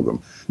things for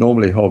them.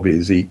 Normally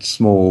hobbies eat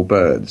small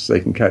birds.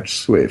 They can catch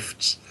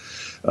swifts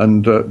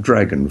and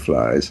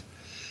dragonflies.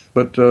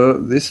 But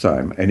this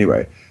time,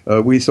 anyway,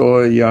 we saw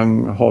a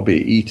young hobby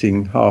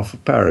eating half a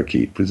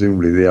parakeet.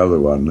 Presumably the other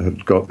one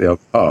had got the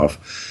other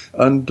half.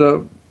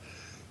 And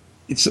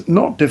it's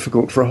not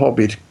difficult for a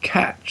hobby to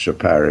catch a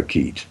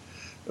parakeet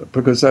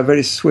because they're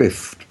very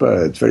swift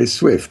birds, very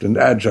swift and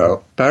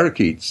agile.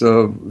 Parakeets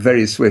are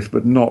very swift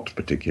but not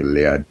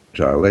particularly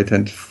agile. They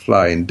tend to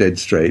fly in dead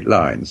straight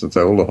lines, and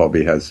so all the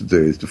hobby has to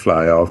do is to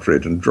fly after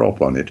it and drop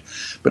on it.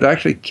 But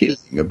actually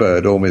killing a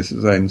bird almost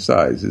the same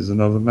size is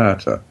another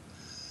matter.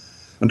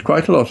 And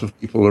quite a lot of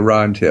people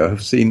around here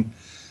have seen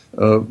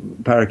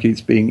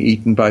parakeets being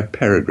eaten by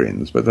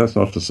peregrines, but that's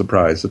not a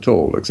surprise at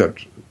all,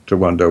 except to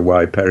wonder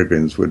why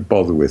peregrines would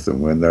bother with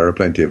them when there are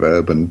plenty of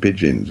urban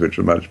pigeons, which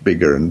are much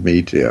bigger and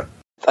meatier.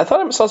 I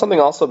thought I saw something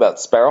also about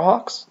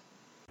sparrowhawks.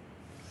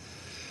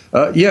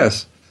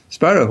 Yes,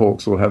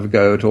 sparrowhawks will have a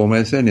go at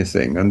almost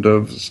anything, and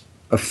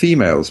a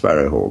female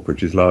sparrowhawk,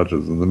 which is larger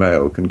than the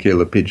male, can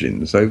kill a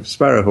pigeon. So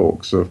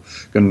sparrowhawks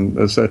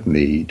can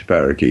certainly eat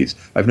parakeets.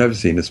 I've never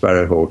seen a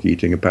sparrowhawk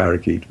eating a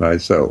parakeet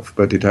myself,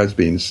 but it has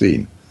been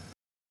seen.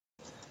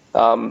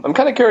 I'm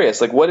kind of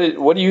curious. Like, what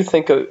do you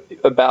think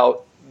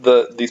about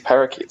these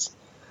parakeets?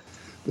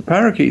 The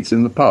parakeets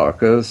in the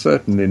park are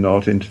certainly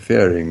not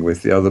interfering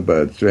with the other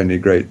birds to any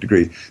great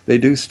degree. They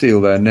do steal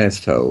their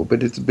nest hole,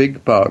 but it's a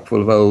big park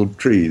full of old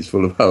trees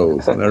full of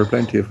holes, and there are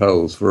plenty of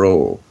holes for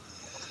all.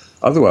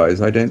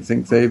 Otherwise, I don't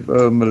think they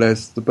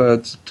molest the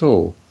birds at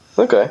all.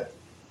 Okay.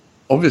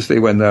 Obviously,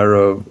 when there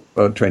are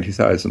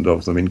 20,000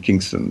 of them in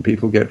Kingston,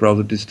 people get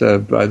rather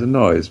disturbed by the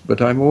noise, but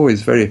I'm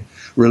always very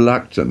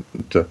reluctant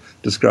to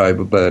describe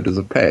a bird as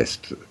a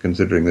pest,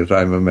 considering that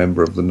I'm a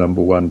member of the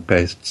number 1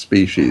 pest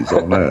species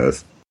on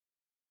Earth.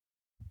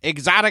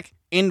 Exotic,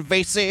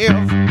 invasive.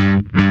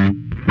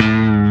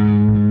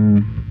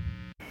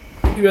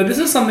 You know, this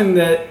is something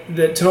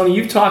that Tony,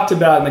 you've talked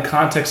about in the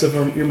context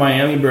of your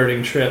Miami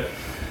birding trip,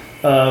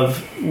 of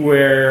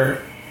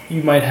where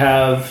you might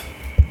have,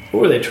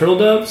 what were they, turtle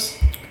doves?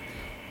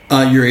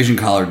 Eurasian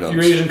collar doves.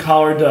 Eurasian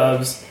collar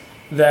doves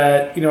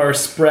that are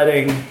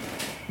spreading,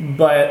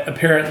 but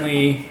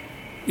apparently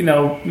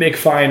make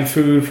fine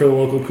food for the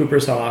local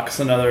Cooper's hawks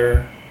and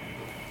other.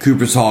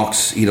 Cooper's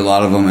hawks eat a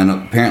lot of them, and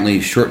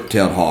apparently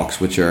short-tailed hawks,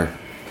 which are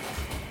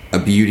a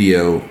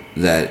buteo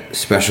that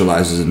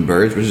specializes in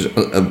birds, which is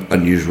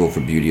unusual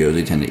for buteos.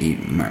 They tend to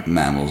eat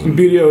mammals.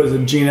 Buteo is a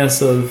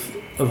genus of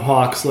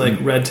hawks, like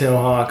red-tailed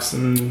hawks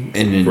and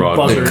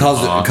buzzard.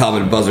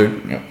 Common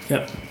buzzard.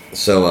 Yep.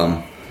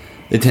 So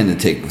they tend to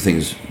take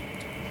things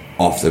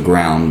off the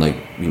ground, like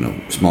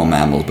small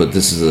mammals. But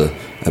this is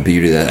a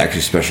beauty that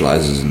actually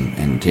specializes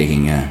in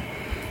taking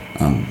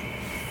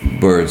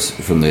birds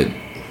from the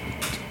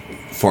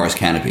forest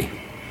canopy.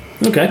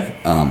 Okay.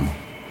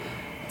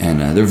 And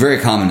they're very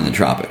common in the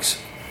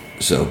tropics.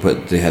 So,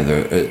 but they have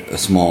a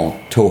small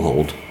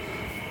toehold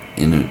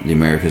in the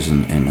Americas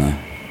and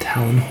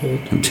talonhold.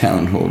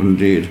 Talonhold,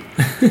 indeed.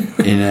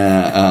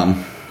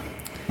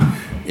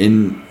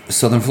 in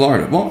southern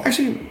Florida. Well,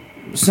 actually,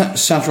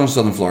 central and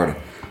southern Florida.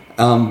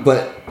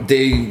 But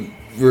they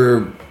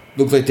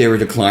looked like they were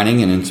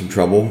declining and in some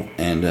trouble,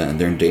 and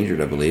they're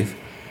endangered, I believe.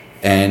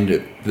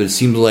 But it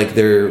seems like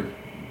they're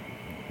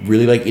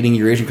really like eating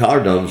Eurasian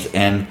collar doves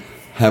and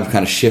have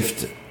kind of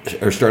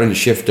starting to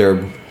shift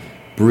their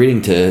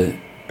breeding to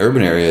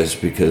urban areas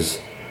because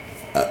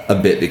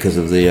of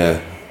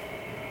the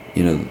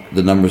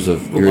the numbers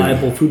of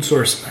reliable food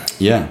source.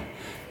 Yeah,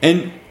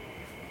 and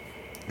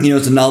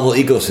it's a novel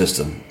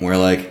ecosystem where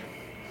like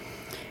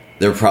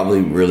they're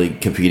probably really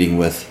competing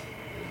with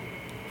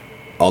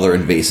other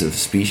invasive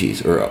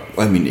species, or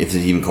I mean, if it's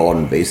even called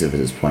invasive at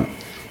this point.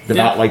 They're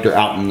not like they're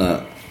out in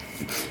the.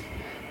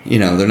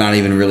 They're not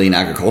even really in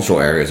agricultural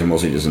areas. They're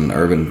mostly just in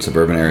urban,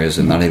 suburban areas,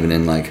 and not even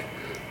in like.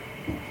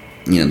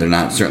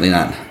 They're certainly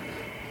not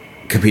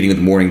competing with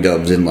mourning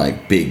doves in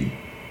like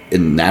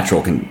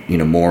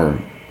more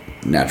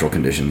natural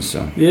conditions.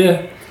 So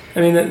yeah, I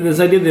mean, this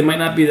idea that they might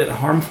not be that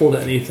harmful to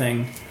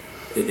anything,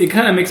 it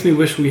kind of makes me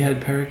wish we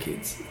had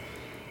parakeets.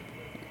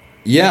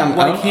 Yeah,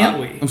 why can't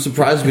we? I'm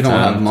surprised we don't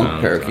have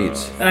monk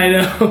parakeets. I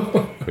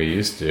know. We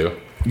used to.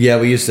 Yeah,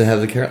 we used to have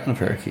the Carolina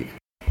parakeet.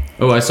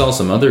 Oh, I saw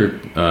some other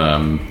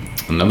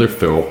another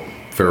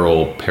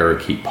feral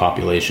parakeet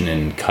population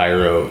in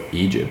Cairo,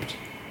 Egypt.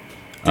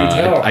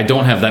 I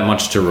don't have that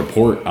much to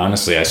report,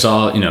 honestly. I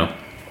saw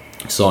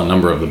a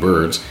number of the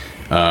birds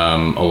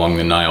along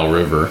the Nile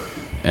River,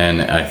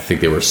 and I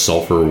think they were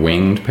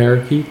sulfur-winged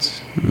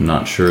parakeets. I'm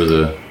not sure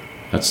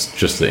that's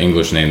just the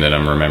English name that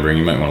I'm remembering.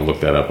 You might want to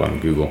look that up on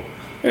Google.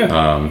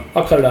 Yeah,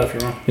 I'll cut it out if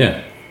you're wrong.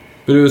 Yeah,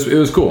 but it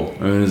was cool.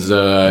 It was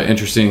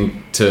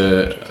interesting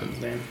to.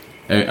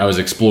 I was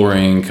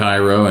exploring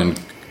Cairo and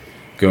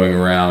going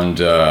around,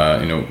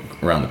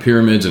 around the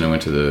pyramids, and I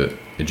went to the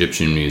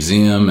Egyptian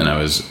Museum, and I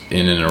was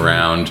in and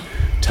around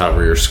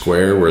Tahrir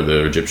Square where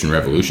the Egyptian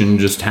Revolution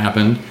just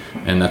happened,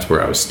 and that's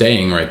where I was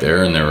staying right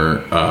there. And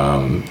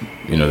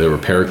there were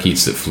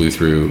parakeets that flew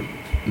through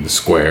the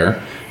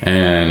square,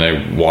 and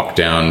I walked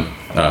down.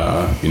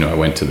 I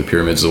went to the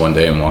pyramids the one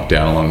day and walked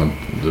down along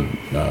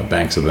the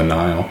banks of the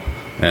Nile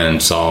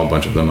and saw a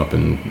bunch of them up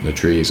in the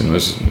trees, and it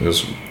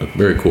was a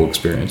very cool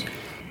experience.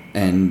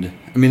 And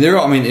I mean,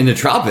 in the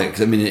tropics.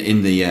 I mean,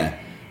 in the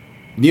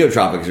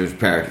neotropics, there's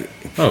parakeets.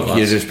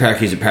 There's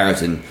parakeets and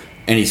parrots in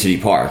any city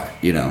park.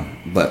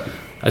 But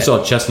I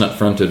saw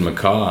chestnut-fronted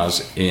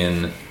macaws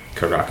in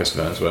Caracas,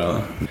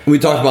 Venezuela. We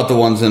talked about the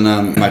ones in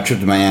my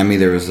trip to Miami.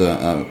 There was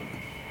a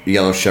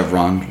yellow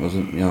chevron,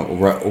 wasn't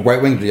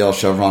right-winged yellow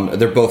chevron.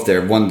 They're both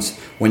there. One's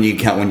when you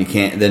count, when you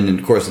can't. And then,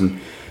 of course, in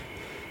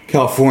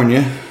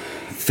California,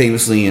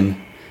 famously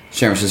in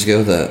San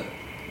Francisco, the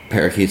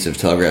parakeets of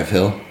Telegraph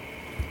Hill.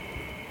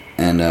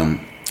 And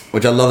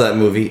which I love that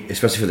movie,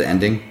 especially for the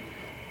ending,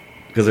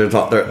 because they're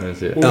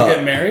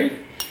get married.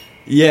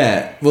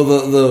 Yeah, well,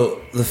 the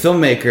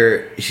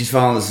filmmaker, she's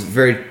following this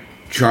very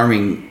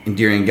charming,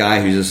 endearing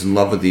guy who's just in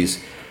love with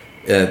these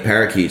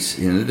parakeets.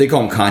 They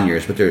call them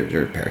conures, but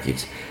they're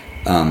parakeets.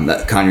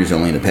 That conures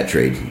only in the pet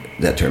trade.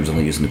 That term's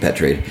only used in the pet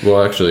trade.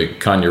 Well, actually,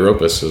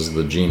 Coneuropus is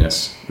the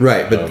genus.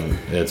 Right, but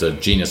it's a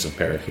genus of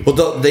parakeets.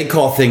 Well, they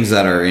call things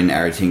that are in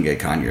Aratinga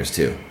conures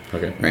too.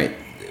 Okay. Right.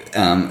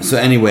 So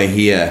anyway,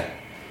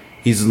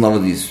 he's in love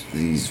with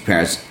these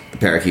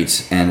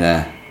parakeets,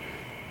 and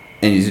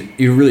he's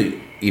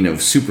really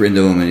super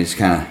into them, and he's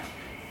kind of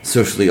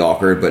socially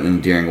awkward but in an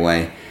endearing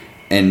way.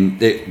 And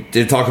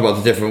they talk about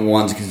the different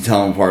ones because you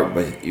tell them apart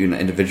by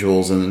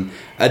individuals, and then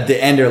at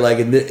the end they're like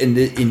in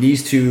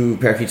these two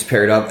parakeets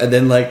paired up, and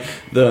then like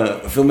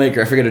the filmmaker,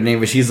 I forget her name,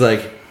 but she's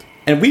like,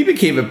 and we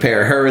became a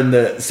pair. Her and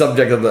the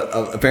subject of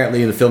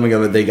apparently in the filming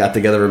of it, they got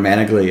together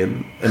romantically,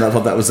 and I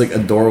thought that was like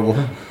adorable.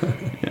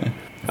 Yeah,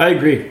 I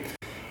agree.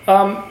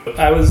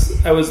 I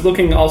was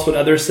looking also at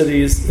other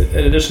cities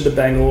in addition to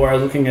Bangalore. I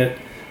was looking at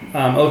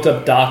I looked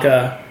up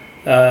Dhaka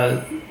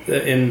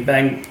in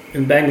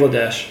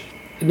Bangladesh.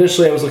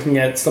 Initially, I was looking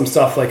at some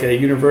stuff like a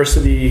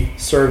university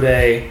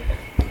survey,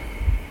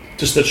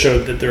 just that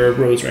showed that there are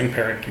rose-ringed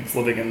parakeets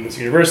living in this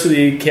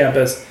university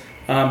campus.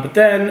 But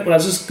then, when I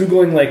was just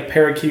googling like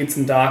parakeets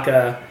in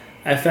Dhaka,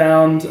 I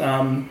found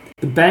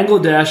the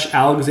Bangladesh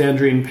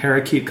Alexandrine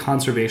Parakeet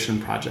Conservation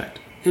Project.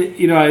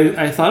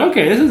 I thought,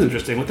 okay, this is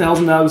interesting. What the hell is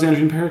an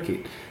Alexandrine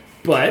parakeet?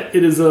 But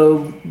it is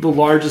the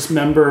largest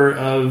member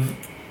of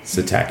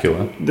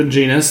Psittacula, the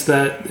genus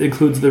that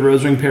includes the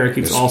rose-ringed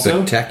parakeets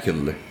also.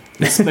 Spectacular.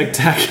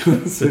 Spectacular.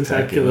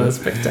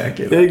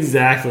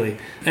 Exactly.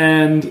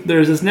 And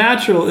there's this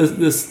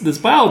this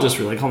biologist,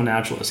 really, I call him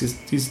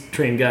naturalist. He's a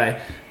trained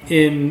guy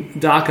in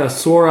Dhaka,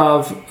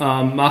 Sourav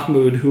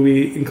Mahmood, who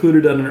we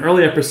included on an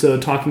early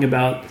episode talking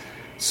about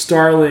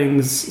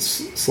starlings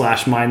 /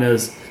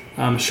 mynas,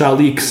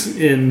 shaliks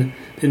in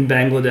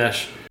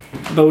Bangladesh.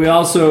 But I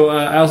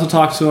also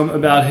talked to him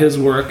about his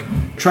work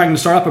trying to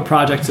start up a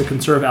project to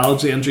conserve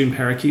Alexandrine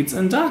parakeets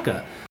in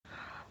Dhaka.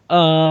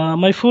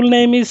 My full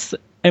name is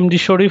MD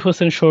Sharif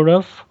Hossain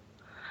Sourav.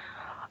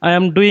 I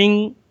am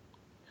doing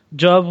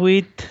job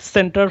with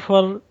Center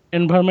for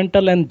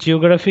Environmental and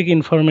Geographic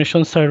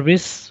Information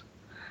Service.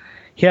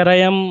 Here I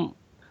am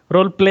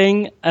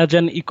role-playing as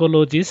an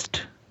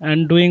ecologist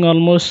and doing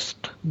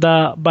almost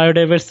the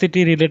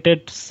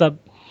biodiversity-related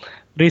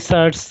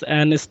research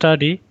and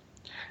study.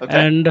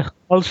 Okay. And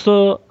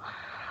also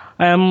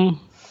I am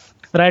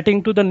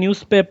writing to the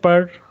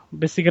newspaper,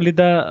 basically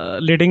the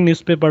leading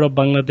newspaper of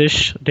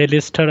Bangladesh, Daily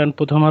Star and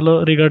Prothom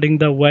Alo, regarding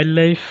the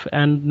wildlife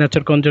and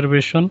nature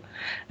conservation.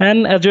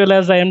 And as well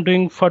as I am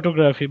doing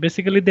photography,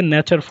 basically the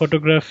nature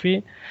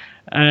photography.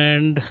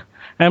 And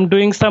I am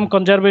doing some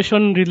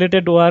conservation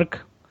related work,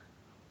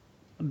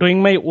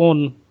 doing my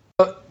own.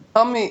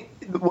 Tell me,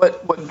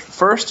 what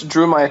first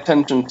drew my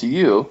attention to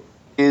you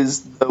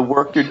is the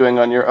work you're doing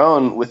on your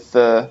own with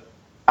the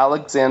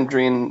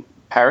Alexandrine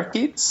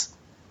parakeets.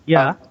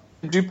 Yeah.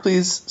 Could you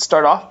please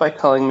start off by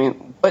telling me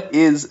what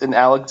is an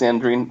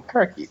Alexandrine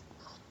parakeet?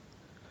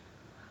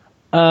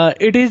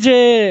 It is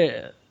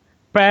a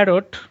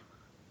parrot,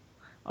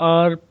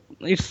 or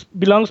it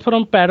belongs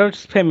from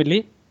parrots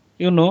family,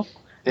 Yeah.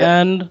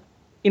 And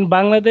in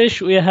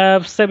Bangladesh we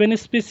have 7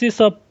 species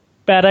of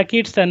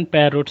parakeets and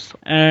parrots.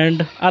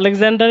 And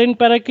Alexandrine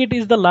parakeet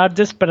is the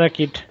largest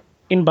parakeet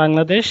in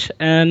Bangladesh.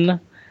 And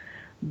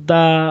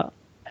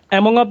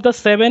among of the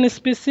 7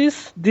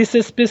 species, this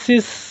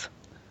species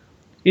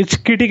is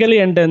critically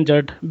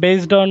endangered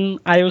based on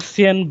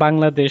IUCN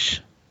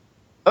Bangladesh.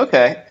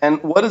 Okay,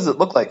 and what does it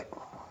look like?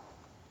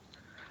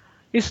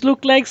 It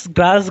looks like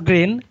grass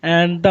green,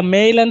 and the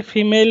male and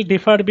female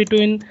differ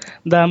between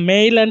the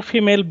male and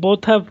female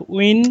both have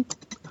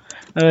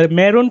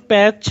maroon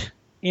patch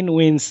in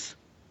wings,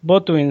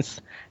 both wings,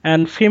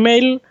 and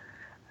female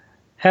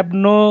have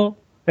no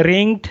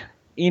ringed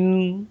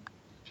in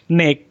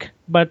neck,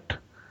 but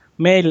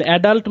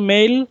adult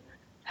male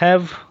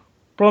have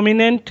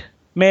prominent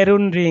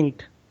maroon ring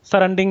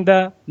surrounding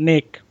the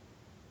neck.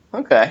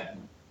 Okay.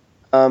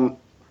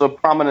 So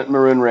prominent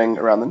maroon ring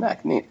around the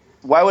neck. Neat.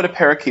 Why would a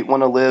parakeet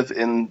want to live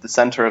in the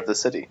center of the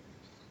city?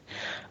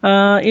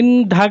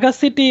 In Dhaka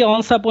city,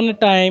 once upon a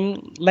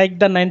time, like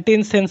the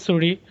 19th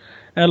century,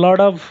 a lot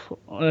of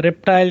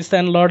reptiles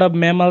and a lot of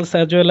mammals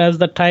as well as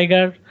the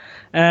tiger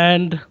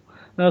and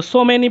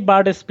so many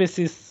bird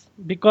species.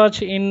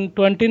 Because in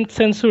 20th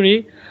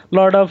century, a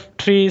lot of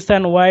trees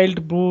and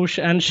wild bush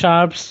and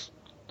shrubs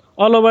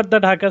all over the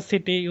Dhaka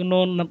city.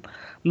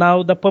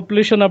 Now the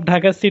population of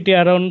Dhaka city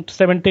around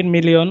 17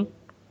 million.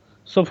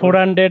 So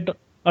 400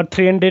 or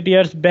 300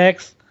 years back,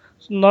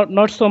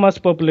 not so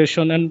much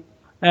population,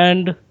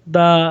 and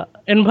the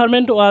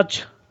environment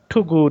was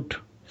too good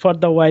for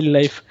the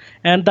wildlife.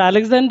 And the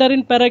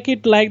Alexandrine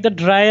parakeet like the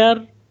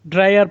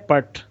drier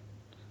part,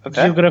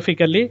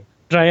 geographically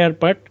drier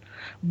part.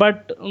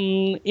 But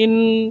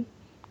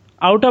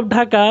out of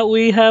Dhaka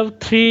we have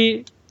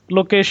 3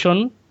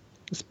 location.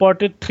 It's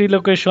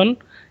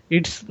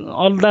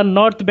all the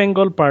North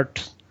Bengal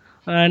part,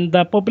 and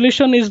the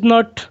population is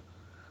not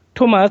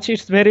too much.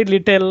 It's very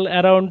little,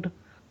 around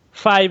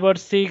 5 or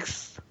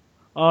 6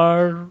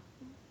 or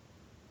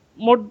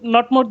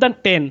not more than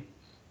 10.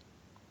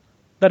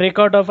 The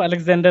record of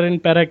Alexandrine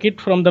parakeet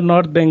from the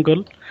North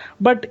Bengal.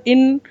 But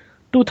in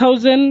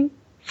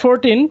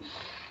 2014,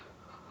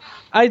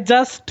 I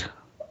just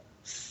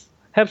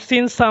have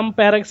seen some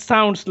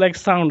sounds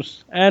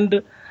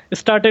and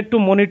started to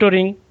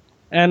monitoring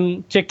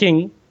and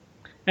checking,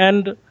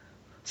 and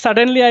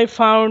suddenly I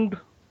found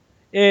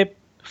a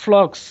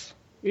flocks.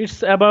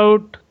 It's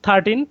about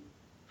 13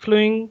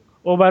 flying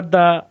over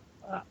the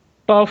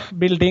top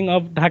building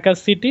of Dhaka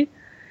city,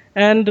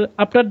 and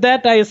after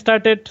that I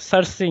started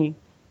searching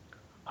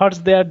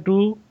what they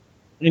do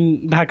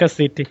in Dhaka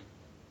city.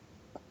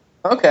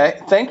 Okay,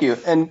 thank you.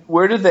 And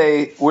where do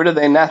they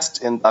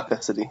nest in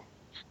Dhaka city?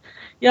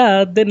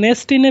 Yeah, they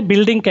nest in a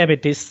building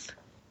cavities.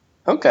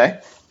 Okay.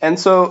 And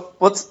so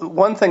what's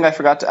one thing I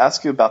forgot to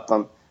ask you about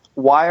them?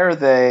 Why are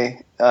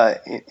they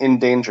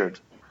endangered?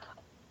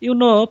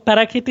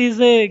 Parakeet is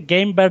a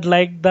game bird.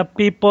 Like the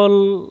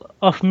people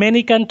of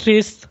many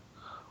countries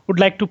would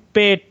like to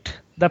pet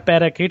the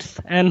parakeets,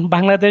 and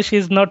Bangladesh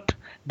is not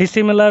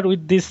dissimilar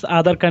with this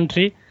other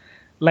country,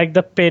 like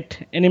the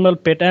animal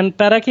pet. And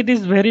parakeet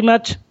is very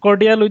much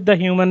cordial with the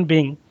human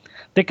being.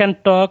 They can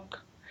talk,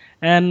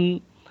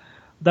 and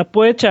the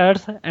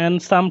poachers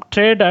and some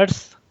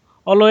traders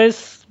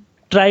always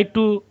try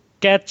to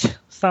catch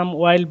some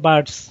wild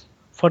birds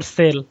for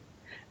sale.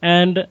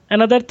 And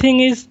another thing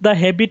is the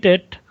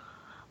habitat,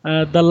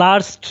 the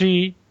large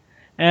tree,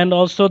 and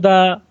also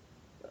the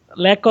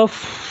lack of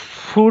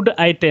food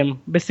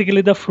item,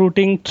 basically the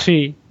fruiting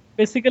tree,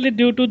 basically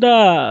due to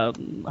the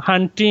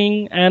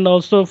hunting and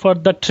also for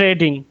the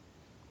trading.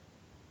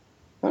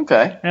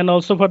 Okay. And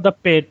also for the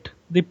pet,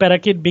 the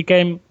parakeet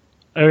became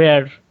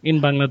rare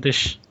in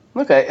Bangladesh.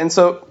 Okay, and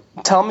so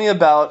tell me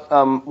about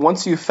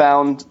once you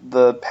found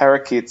the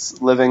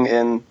parakeets living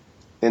in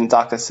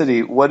Dhaka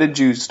City. What did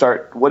you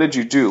start? What did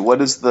you do?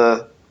 What is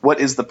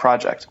the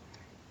project?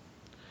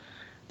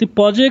 The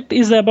project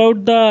is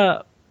about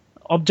the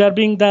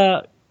observing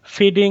the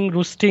feeding,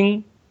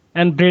 roosting,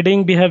 and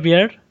breeding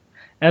behavior,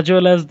 as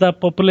well as the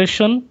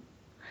population,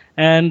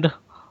 and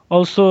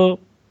also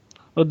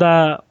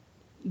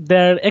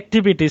their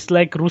activities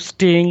like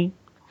roosting,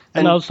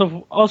 and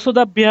also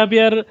the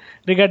behavior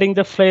regarding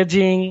the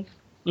fledging,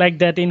 like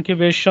that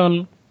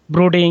incubation,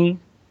 brooding.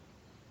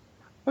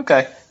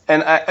 Okay,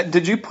 and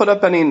did you put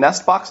up any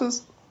nest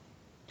boxes?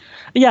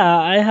 Yeah,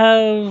 I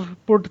have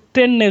put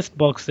 10 nest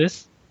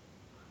boxes.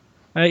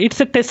 It's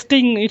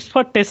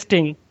for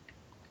testing.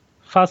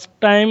 First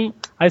time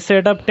I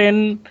set up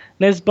 10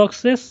 nest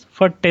boxes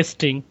for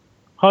testing.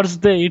 How's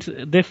they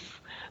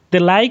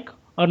like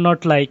or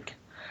not like.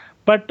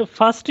 But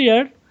first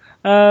year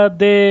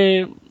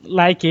they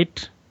like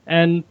it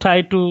and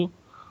try to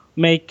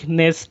make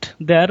nest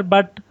there.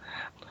 But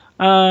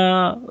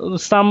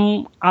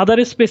some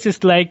other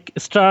species like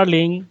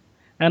starling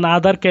and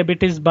other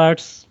cavities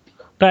birds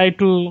try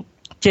to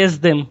chase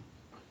them.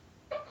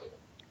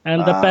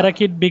 And the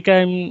parakeet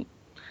became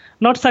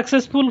not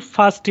successful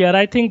first year.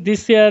 I think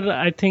this year,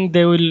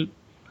 they will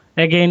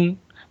again.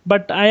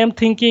 But I am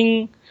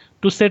thinking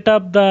to set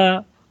up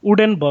the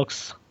wooden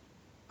box.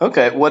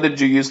 Okay, what did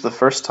you use the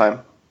first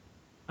time?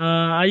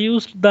 I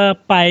used the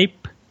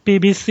pipe,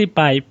 PVC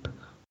pipe.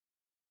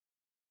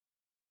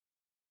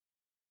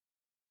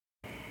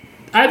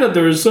 I thought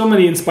there were so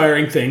many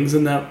inspiring things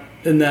in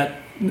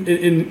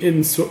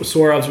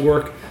Sorov's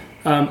work.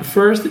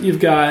 First, you've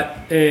got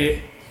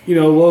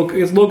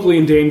it's locally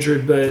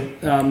endangered, but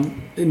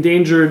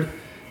endangered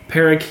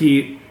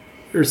parakeet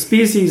or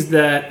species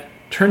that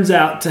turns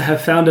out to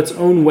have found its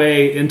own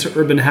way into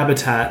urban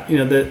habitat.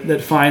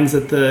 That finds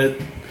that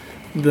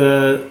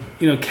the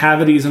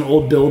cavities in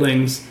old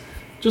buildings,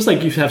 just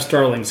like you have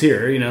starlings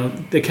here.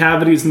 The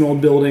cavities in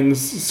old buildings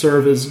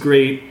serve as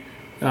great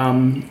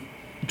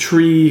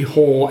tree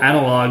hole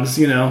analogs.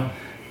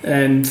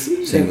 And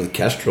same with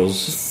kestrels.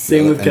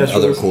 Same with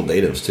kestrels. Other cool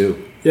natives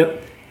too.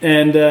 Yep.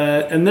 And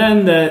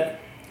then that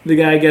the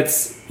guy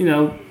gets,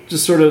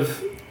 just sort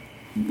of,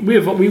 we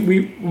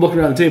look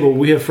around the table.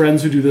 We have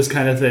friends who do this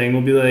kind of thing.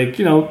 We'll be like,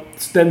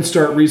 then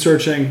start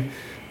researching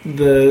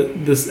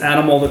this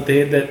animal that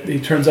he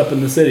turns up in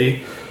the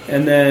city,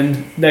 and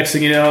then next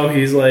thing you know,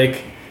 he's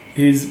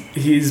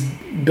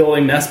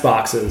building nest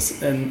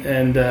boxes.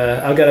 And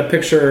I've got a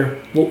picture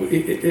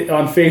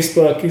on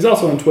Facebook. He's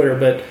also on Twitter,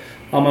 but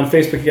on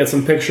Facebook he got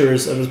some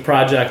pictures of his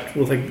project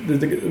with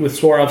with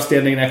Swarov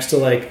standing next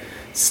to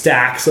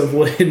stacks of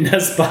wooden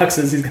nest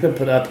boxes he's going to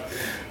put up,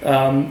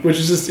 which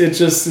is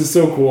just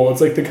so cool.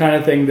 It's like the kind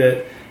of thing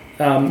that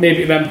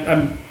maybe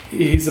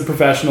he's a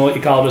professional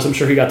ecologist. I'm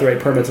sure he got the right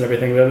permits and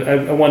everything. But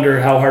I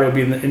wonder how hard it would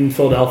be in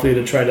Philadelphia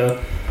to try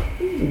to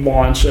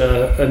launch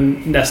a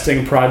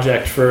nesting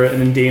project for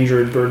an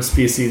endangered bird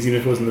species, even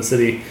if it was in the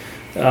city.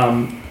 One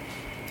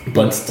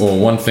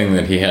thing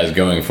that he has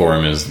going for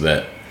him is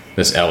that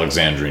this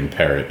Alexandrine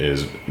parrot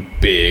is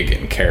big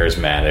and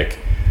charismatic.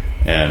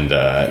 And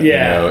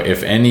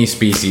if any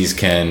species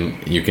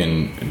you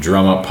can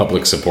drum up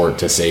public support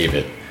to save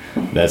it,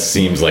 that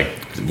seems like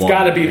it's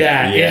got to be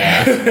that.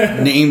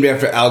 Yeah. Named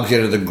after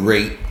Alexander the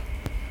Great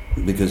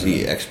because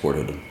he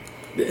exported them.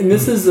 And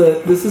this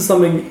is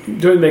something.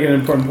 Joey make an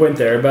important point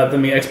there about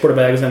them being exported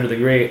by Alexander the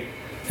Great,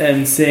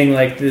 and seeing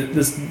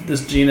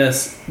this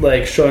genus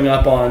showing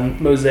up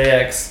on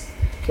mosaics,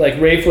 like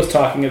Rafe was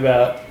talking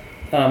about.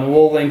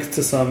 We'll link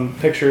to some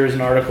pictures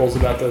and articles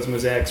about those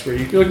mosaics where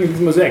you're looking at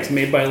these mosaics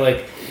made by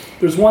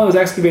there's one that was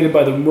excavated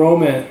by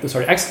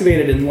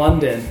excavated in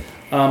London,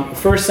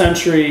 1st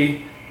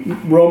century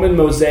Roman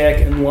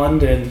mosaic in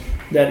London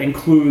that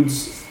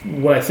includes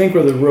what I think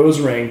were the rose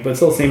ring, but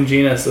still the same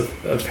genus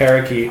of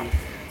parakeet.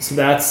 So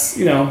that's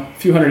a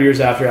few hundred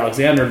years after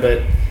Alexander,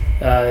 but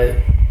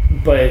a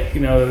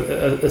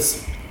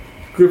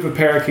group of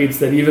parakeets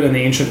that even in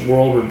the ancient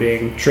world were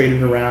being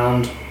traded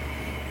around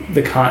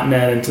the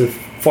continent into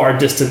far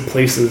distant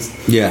places.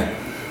 Yeah,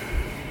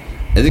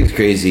 I think it's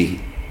crazy.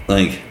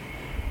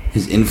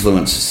 His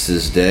influence to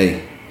this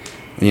day.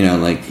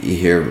 You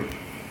hear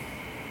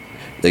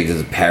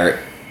there's a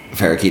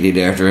parakeet named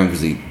after him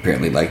because he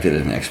apparently liked it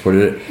and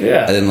exported it.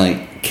 Yeah, and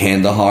then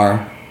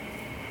Kandahar,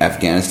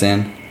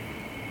 Afghanistan,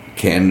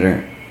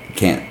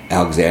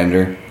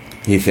 Alexander.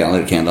 He found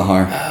it at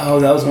Kandahar. Oh,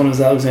 that was one of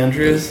his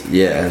Alexandrias?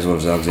 Yeah, that was one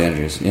of his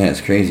Alexandrias. Yeah,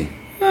 it's crazy.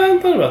 I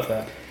hadn't thought about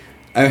that.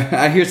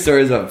 I hear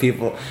stories about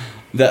people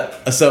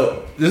that.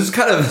 So this is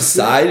kind of a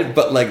side,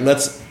 but like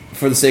let's,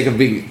 for the sake of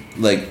being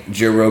like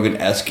Joe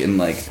Rogan-esque and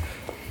like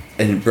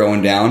and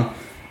broing down.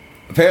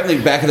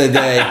 Apparently, back in the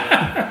day,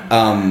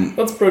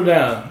 let's bro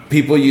down.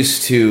 People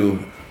used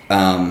to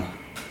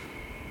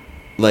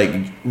like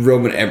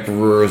Roman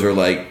emperors or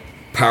like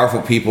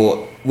powerful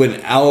people.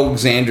 When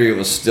Alexandria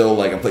was still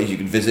like a place you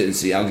could visit and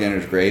see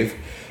Alexander's grave,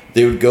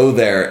 they would go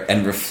there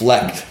and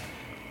reflect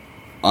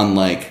on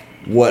like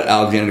what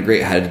Alexander the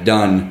Great had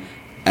done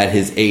at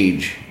his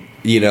age,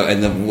 you know,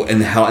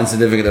 and how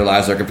insignificant their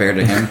lives are compared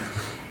to him.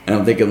 And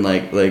I'm thinking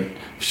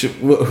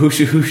who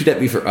should that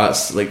be for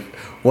us? Like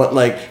what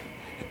like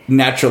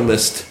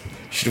naturalist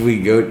should we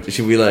go?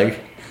 Should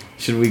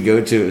we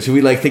go to? Should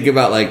we like think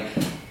about like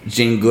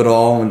Jane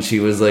Goodall when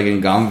she was like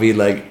in Gombe,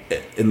 like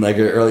in like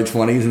her early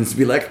 20s, and to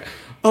be like,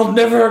 I'll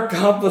never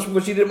accomplish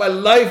what she did in my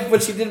life,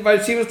 but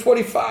she was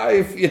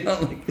 25. You know,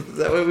 like is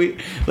that what we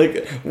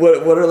like?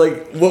 What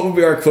would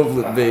be our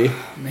equivalent be? Man,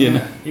 you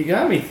know, you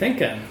got me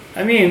thinking.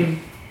 I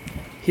mean,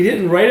 he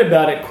didn't write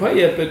about it quite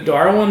yet, but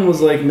Darwin was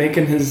like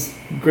making his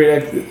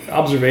great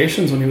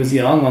observations when he was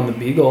young on the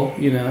Beagle.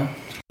 You know.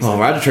 Well,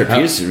 Roger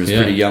Peterson was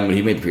pretty young when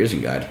he made the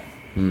Peterson Guide.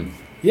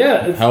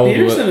 Yeah,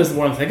 Peterson is the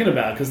one I'm thinking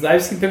about because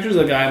I've seen pictures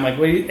of the guy. I'm like,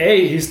 wait,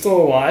 A, he's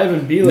still alive,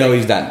 and B, like, no,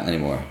 he's not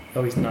anymore.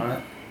 Oh, he's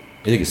not.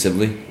 You think it's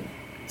Sibley?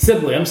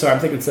 Sibley, I'm sorry, I'm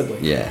thinking Sibley.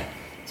 Yeah.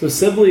 So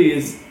Sibley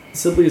is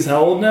how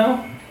old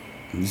now?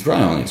 He's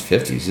probably only in his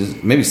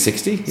 50s, maybe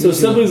 60. So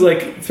Sibley's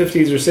like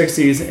 50s or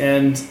 60s,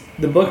 and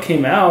the book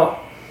came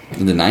out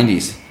in the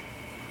 90s.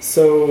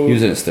 So he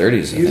was in his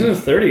 30s. He was in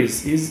his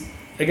 30s. He's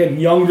again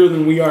younger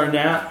than we are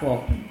now.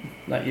 Well,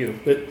 not you,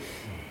 but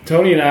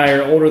Tony and I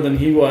are older than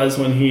he was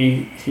when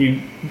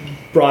he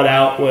brought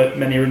out what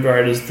many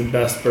regard as the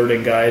best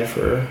birding guide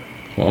for.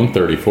 Well, I'm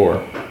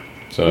 34.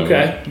 So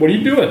okay, what are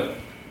you doing?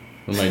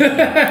 What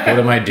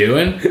am I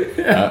doing?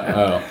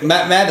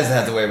 Matt doesn't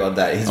have to worry about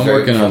that. He's I'm very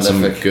working prolific.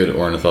 on some good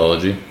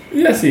ornithology.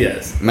 Yes, he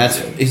is.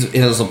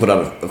 He also put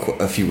out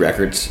a few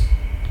records.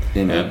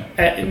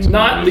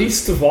 Not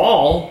least of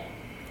all,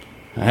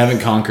 I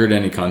haven't conquered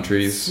any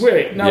countries.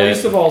 Wait, not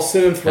least of all,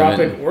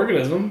 synanthropic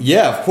organism.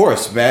 Yeah, of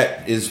course.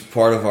 Matt is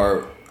part of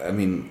our. I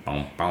mean,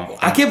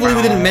 I can't believe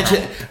we didn't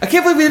mention. I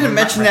can't believe we didn't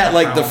mention that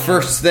like the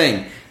first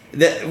thing.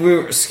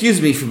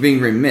 Excuse me for being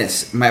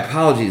remiss. My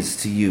apologies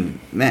to you,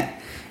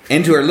 Matt,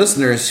 and to our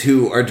listeners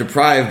who are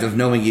deprived of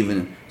knowing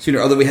even sooner.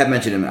 Although we have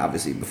mentioned him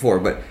obviously before,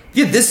 but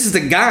yeah, this is the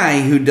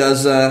guy who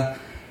does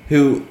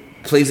who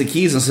plays the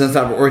keys on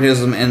synanthropic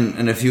organism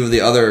and a few of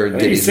the other.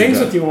 He sings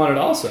what you wanted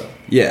also.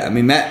 Yeah, I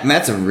mean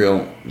Matt's a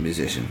real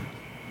musician.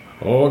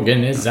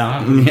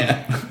 Organism.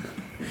 Yeah,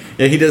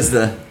 yeah, he does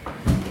the.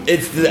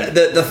 It's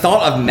the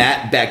thought of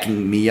Matt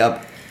backing me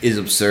up is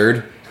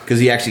absurd because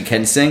he actually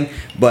can sing.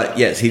 But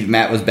yes,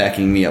 Matt was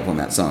backing me up on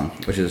that song,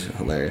 which is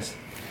hilarious.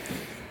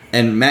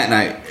 And Matt and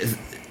I,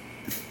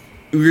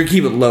 we're gonna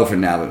keep it low for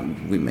now, but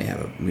we may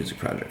have a music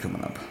project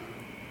coming up.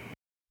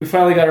 We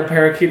finally got our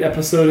Parakeet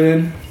episode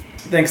in.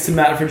 Thanks to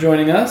Matt for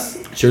joining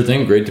us. Sure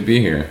thing. Great to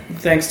be here.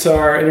 Thanks to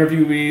our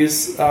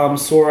interviewees,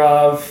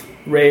 Saurav,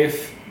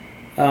 Rafe,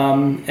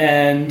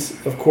 and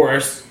of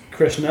course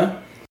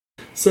Krishna.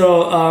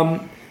 So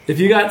if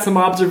you got some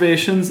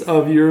observations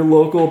of your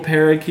local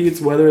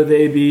parakeets, whether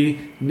they be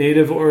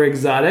native or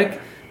exotic,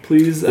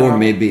 please... or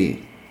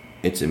maybe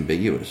it's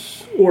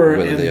ambiguous. Or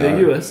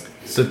ambiguous.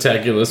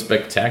 Spectacular,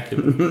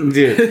 spectacular.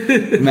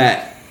 Dude,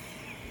 Matt,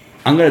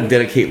 I'm going to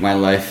dedicate my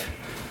life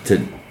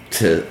to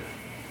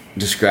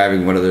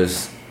describing one of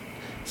those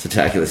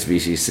spectacular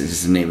species, to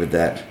just name it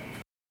that.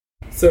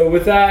 So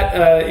with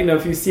that,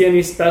 if you see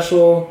any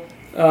special,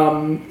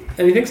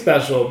 anything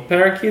special,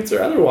 parakeets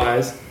or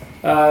otherwise...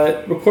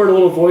 record a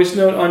little voice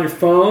note on your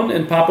phone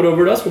and pop it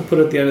over to us. We'll put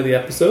it at the end of the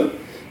episode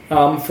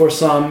for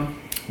some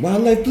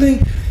wildlife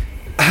bling.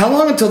 How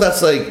long until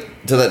that's like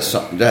till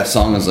that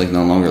song is like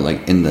no longer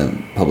like in the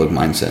public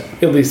mindset?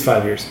 At least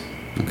 5 years.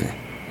 Okay,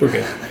 we're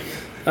good.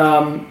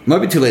 Might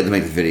be too late to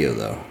make the video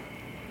though.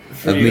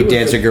 Of me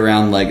dancing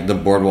around like the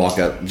boardwalk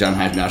at John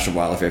Hyde National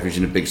Wildlife Refuge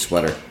in a big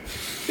sweater.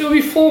 It'll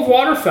be full of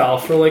waterfowl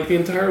for like the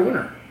entire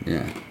winter.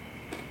 Yeah,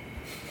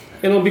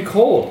 it'll be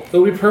cold.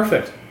 It'll be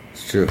perfect.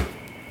 It's true.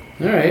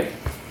 All right,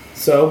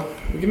 so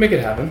we can make it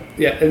happen.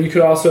 Yeah, and you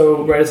could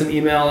also write us an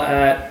email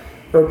at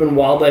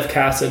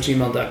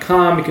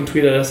urbanwildlifecast@gmail.com. You can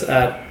tweet at us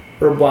at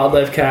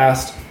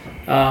urbwildlifecast,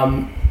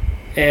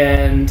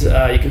 and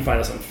you can find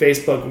us on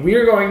Facebook. We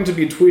are going to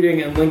be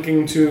tweeting and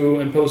linking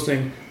to and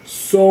posting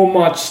so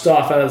much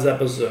stuff out of this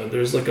episode.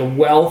 There's like a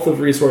wealth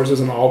of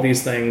resources on all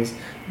these things.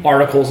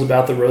 Articles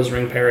about the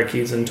rose-ring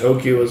parakeets in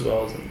Tokyo as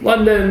well as in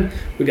London.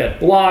 We got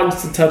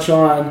blogs to touch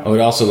on. I would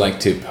also like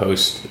to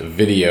post a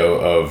video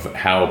of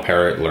how a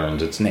parrot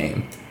learns its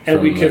name. And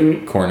from we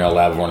can the Cornell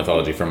Lab of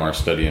Ornithology from our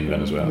study in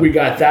Venezuela. We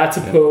got that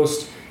to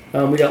post.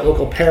 We got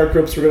local parrot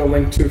groups we're going to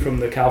link to, from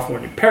the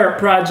California Parrot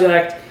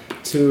Project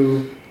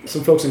to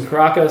some folks in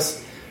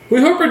Caracas.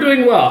 We hope we're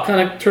doing well.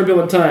 Kind of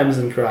turbulent times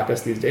in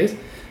Caracas these days.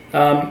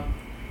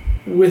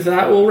 With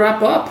that, we'll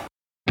wrap up.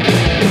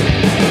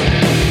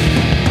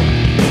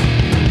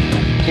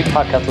 Hey,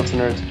 podcast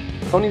listeners.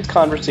 Tony's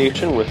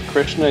conversation with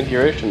Krishna,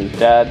 Girish, and his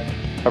dad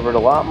covered a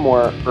lot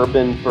more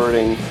urban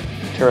birding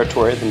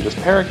territory than just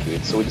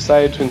parakeets, so we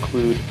decided to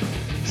include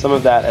some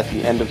of that at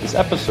the end of this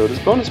episode as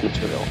bonus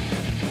material.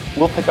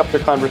 We'll pick up their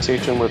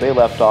conversation where they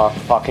left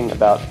off, talking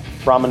about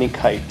Brahmini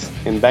kites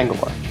in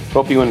Bangalore.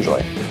 Hope you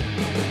enjoy.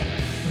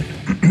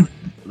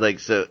 Like,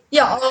 so,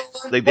 Yeah.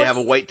 like they have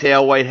a white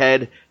tail, white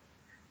head.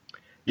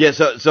 Yeah,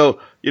 so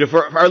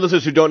for our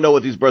listeners who don't know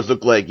what these birds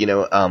look like,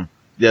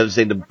 the other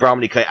saying the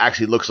Brahmini kite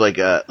actually looks like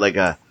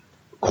a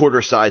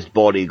quarter-sized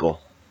bald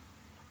eagle.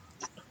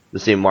 The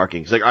same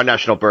markings, like our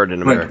national bird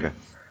in America. Right.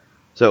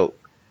 So,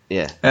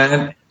 yeah.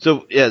 And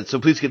So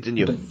please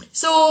continue.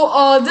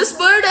 So this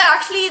bird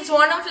actually, it's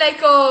one of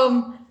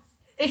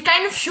it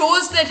kind of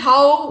shows that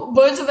how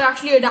birds have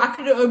actually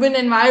adapted to urban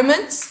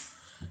environments.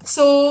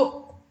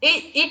 So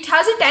it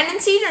has a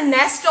tendency to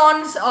nest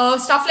on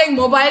stuff like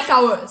mobile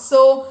towers.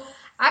 So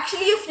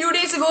actually, a few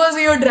days ago, as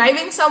we were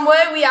driving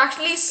somewhere, we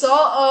actually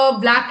saw a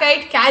black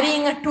kite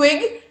carrying a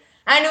twig,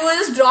 and it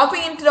was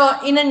dropping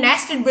in a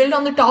nest it built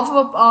on the top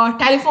of a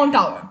telephone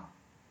tower.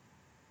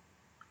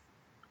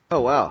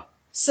 Oh, wow.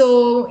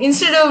 So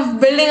instead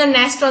of building a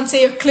nest on,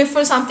 say, a cliff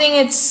or something,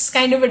 it's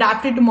kind of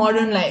adapted to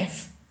modern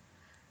life.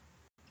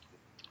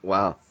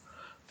 Wow.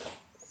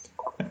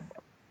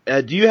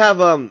 Do you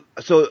have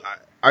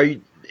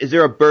is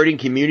there a birding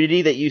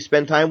community that you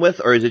spend time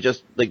with, or is it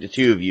just like the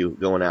two of you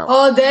going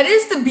out? There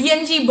is the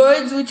BNG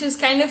Birds, which is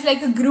kind of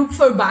like a group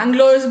for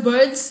Bangalore's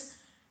birds.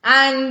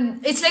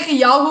 And it's like a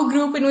Yahoo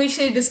group in which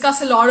they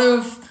discuss a lot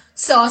of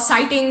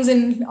sightings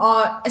and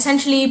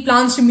essentially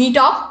plans to meet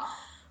up.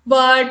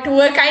 But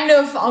we're kind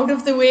of out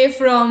of the way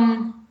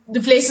from the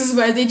places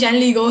where they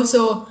generally go,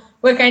 so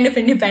we're kind of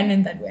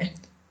independent that way.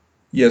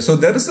 yeah, so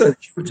there's a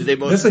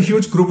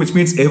huge group, which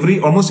means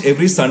almost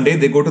every Sunday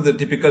they go to the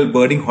typical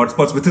birding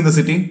hotspots within the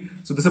city.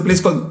 So there's a place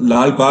called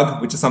Lal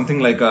Bagh, which is something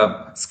like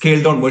a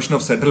scaled down version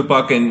of Central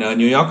Park in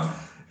New York.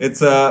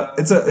 It's a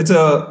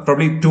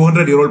probably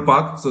 200-year-old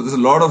park. So there's a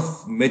lot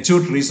of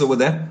mature trees over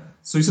there.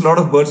 So you see a lot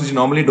of birds which you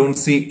normally don't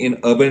see in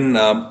urban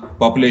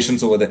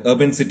populations over there,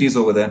 urban cities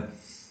over there.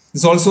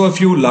 There's also a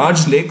few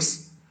large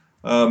lakes.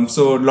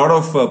 So a lot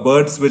of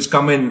birds which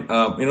come in,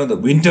 the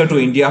winter to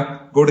India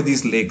go to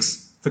these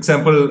lakes. For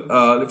example,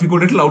 if you go a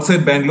little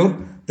outside Bangalore,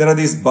 there are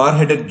these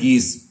bar-headed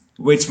geese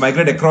which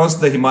migrate across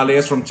the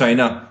Himalayas from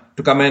China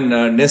to come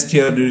and nest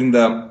here during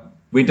the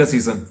winter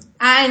season.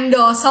 And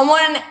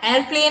someone in an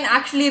airplane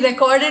actually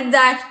recorded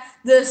that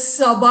this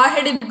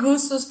bar-headed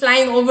goose was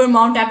flying over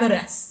Mount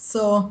Everest.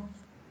 So,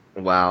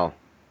 Wow,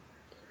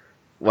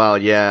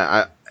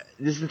 yeah.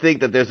 Just to think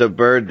that there's a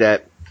bird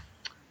that,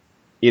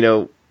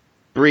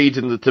 breeds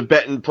in the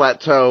Tibetan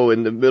plateau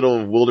in the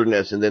middle of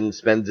wilderness and then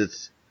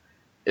spends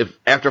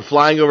after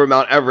flying over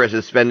Mount Everest,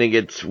 is spending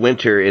its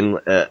winter in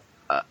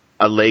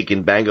a lake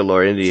in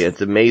Bangalore, India. It's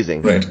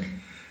amazing. Right.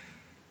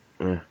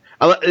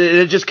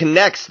 It just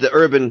connects the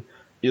urban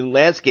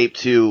landscape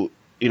to,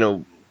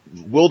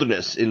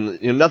 wilderness.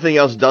 Nothing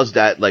else does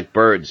that like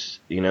birds,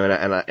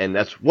 and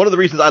that's one of the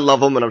reasons I love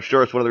them, and I'm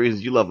sure it's one of the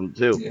reasons you love them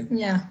too.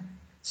 yeah.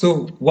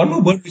 So one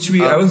more bird which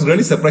I was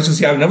really surprised to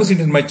see. I've never seen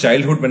it in my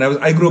childhood when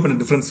I grew up in a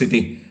different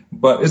city.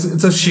 But it's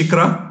a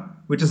shikra,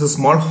 which is a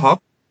small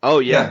hawk. Oh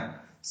yeah.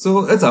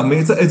 So it's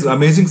amazing. It's an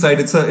amazing sight.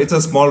 It's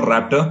a small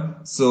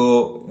raptor.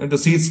 So to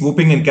see it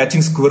swooping and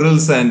catching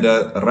squirrels and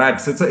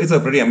rats, it's a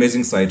pretty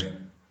amazing sight.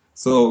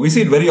 So we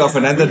see it very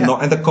often, and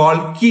the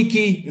call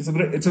kiki it's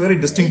a very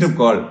distinctive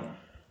call.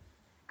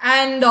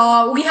 And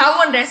we have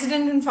one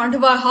resident in front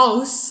of our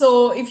house,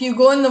 so if you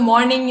go in the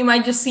morning, you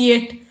might just see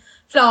it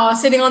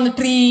sitting on the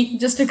tree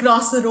just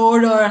across the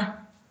road or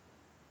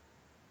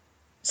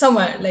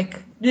somewhere like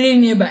really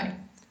nearby.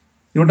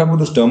 You want to talk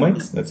about those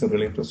termites? That's a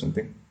really interesting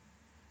thing.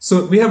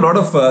 So we have a lot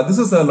of,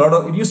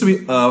 it used to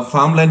be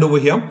farmland over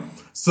here.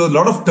 So a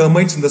lot of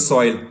termites in the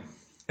soil.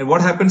 And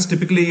what happens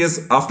typically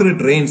is after it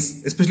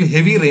rains, especially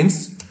heavy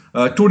rains,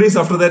 2 days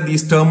after that,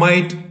 these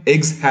termite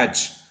eggs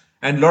hatch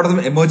and a lot of them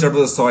emerge out of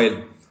the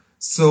soil.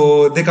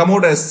 So they come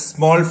out as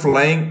small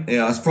flying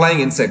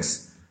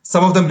insects.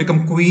 Some of them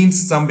become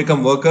queens, some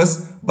become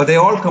workers, but they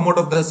all come out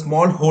of the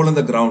small hole in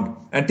the ground.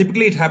 And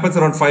typically it happens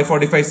around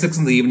 5:45, 6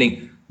 in the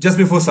evening, just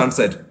before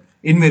sunset,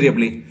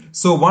 invariably.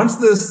 So once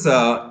this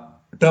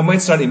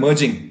termites start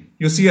emerging,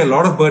 you see a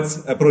lot of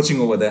birds approaching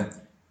over there.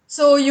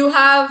 So you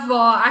have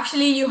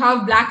you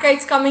have black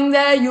kites coming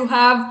there, you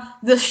have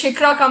the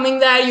shikra coming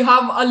there, you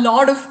have a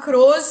lot of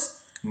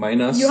crows,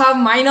 Miners. you have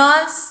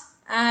miners,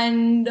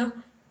 and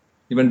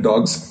even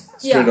dogs,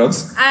 stray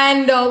dogs.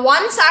 And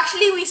once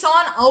actually we saw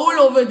an owl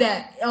over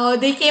there.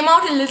 They came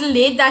out a little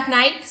late that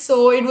night,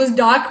 so it was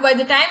dark by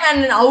the time,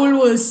 and an owl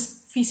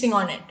was feasting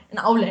on it, an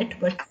owlet,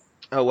 but.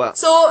 Oh wow.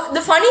 So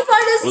the funny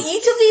part is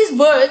each of these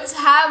birds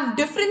have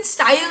different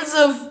styles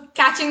of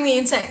catching the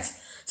insects.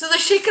 So the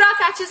shikra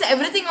catches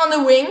everything on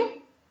the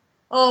wing.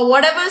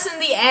 Whatever's in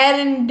the air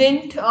and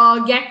didn't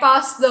got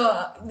past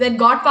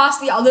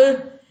the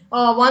other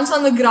ones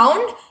on the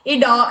ground, it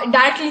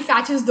directly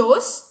catches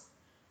those.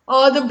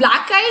 The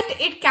black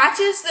kite, it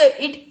catches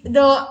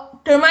the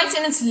termites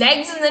in its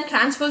legs and then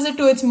transfers it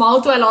to its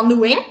mouth while on the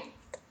wing.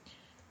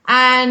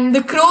 And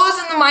the crows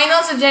and the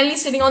miners are generally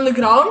sitting on the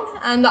ground,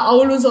 and the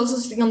owl was also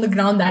sitting on the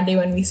ground that day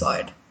when we saw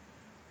it.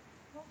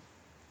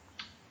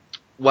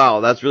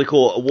 Wow, that's really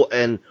cool.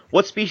 And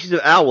what species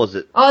of owl was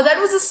it? That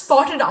was a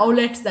spotted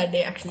owlet that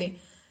day, actually.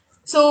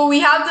 So we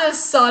have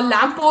this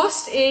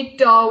lamppost.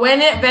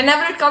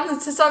 Whenever it comes,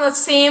 it sits on the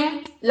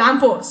same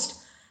lamppost.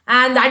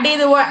 And that day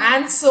there were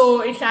ants,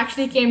 so it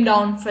actually came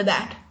down for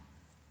that.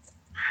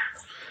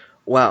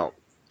 Wow.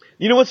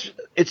 You know what's?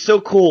 It's so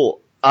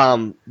cool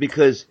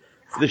because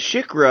the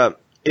shikra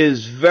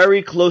is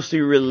very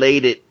closely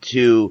related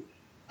to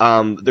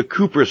the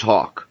Cooper's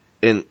hawk,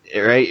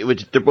 right?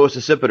 Which they're both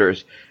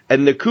accipiters.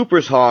 And the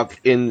Cooper's hawk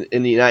in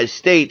the United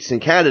States and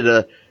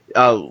Canada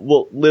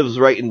lives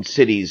right in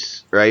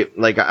cities, right?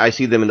 Like I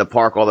see them in the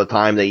park all the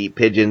time. They eat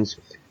pigeons.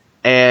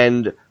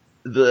 And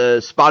the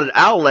spotted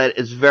owlet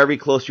is very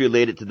closely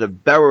related to the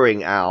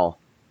burrowing owl.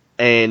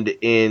 And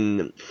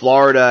in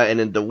Florida and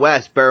in the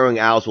West, burrowing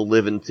owls will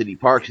live in city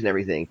parks and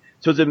everything.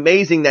 So it's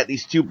amazing that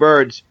these two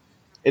birds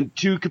in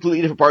two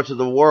completely different parts of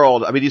the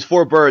world, I mean, these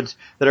four birds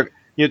that are,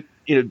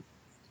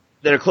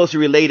 that are closely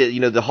related,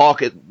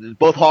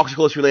 both hawks are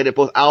closely related,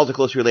 both owls are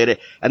closely related,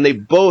 and they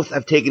both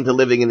have taken to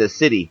living in the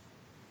city,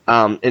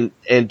 in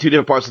two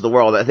different parts of the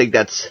world. I think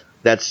that's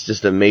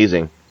just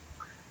amazing.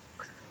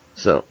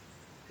 So,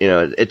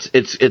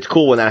 it's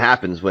cool when that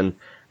happens. When,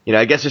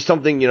 I guess there's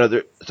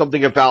something,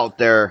 something about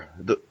the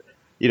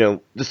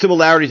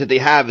similarities that they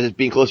have as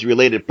being closely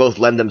related both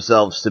lend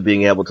themselves to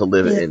being able to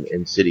live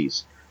in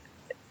cities.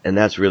 And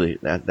that's really,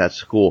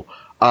 that's cool.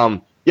 I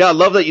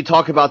love that you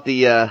talk about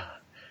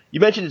you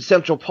mentioned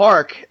Central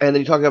Park, and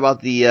then you're talking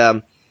about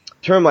the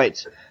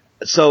termites.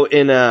 So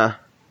in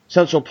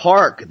Central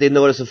Park, they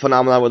notice a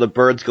phenomenon where the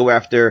birds go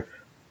after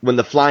when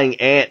the flying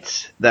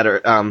ants that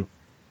are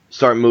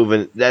start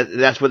moving.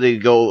 That's where they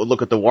go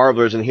look at the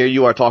warblers. And here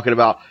you are talking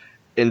about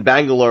in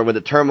Bangalore when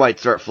the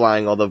termites start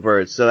flying all the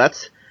birds. So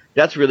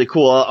that's really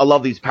cool. I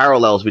love these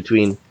parallels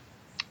between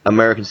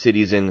American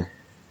cities and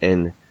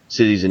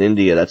cities in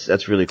India.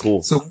 That's really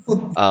cool. So,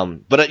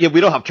 but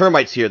we don't have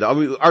termites here though. I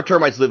mean, our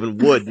termites live in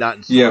wood, not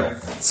in soil. Yeah.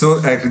 So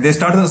actually, they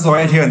start in the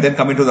soil here and then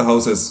come into the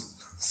houses.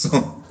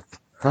 So,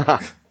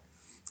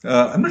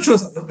 I'm not sure.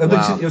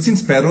 You've seen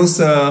sparrows,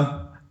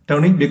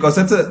 Tony, because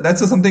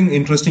that's something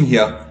interesting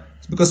here.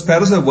 Because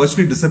sparrows have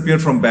virtually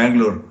disappeared from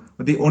Bangalore,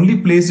 but the only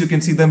place you can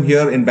see them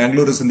here in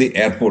Bangalore is in the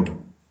airport.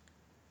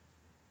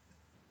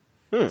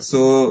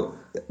 So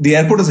the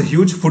airport is a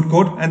huge food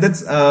court, and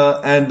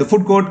and the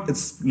food court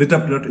it's lit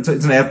up. It's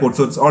an airport,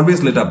 so it's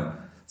always lit up.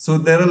 So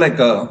there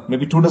are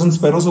maybe 24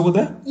 sparrows over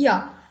there.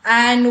 Yeah,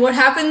 and what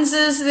happens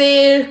is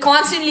they're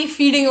constantly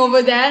feeding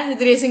over there,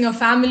 raising a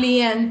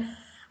family. And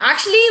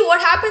actually,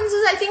 what happens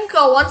is I think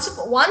once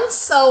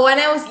when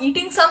I was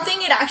eating something,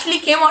 it actually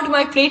came onto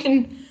my plate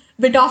and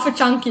bit off a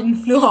chunk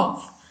and flew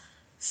off.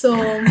 So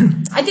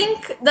I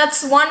think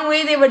that's one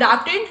way they've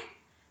adapted.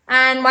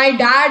 And my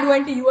dad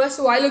went to US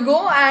a while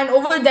ago, and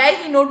over there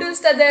he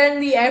noticed that they're in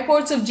the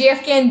airports of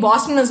JFK and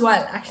Boston as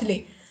well,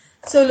 actually.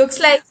 So it looks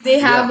like they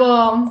have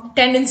a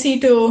tendency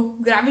to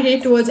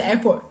gravitate towards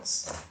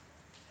airports.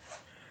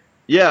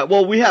 Yeah,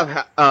 well, we have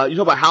you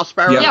talk about house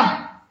sparrows.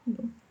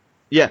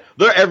 Yeah,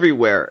 they're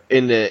everywhere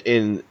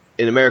in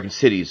American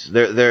cities.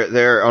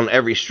 They're on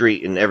every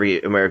street in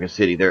every American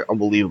city. They're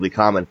unbelievably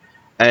common,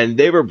 and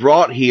they were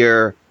brought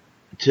here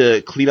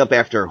to clean up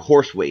after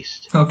horse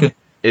waste. Okay.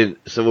 And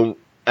so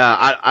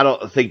I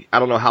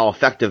don't know how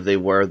effective they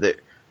were.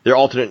 They're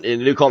alternate.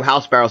 And they call them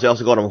house sparrows. They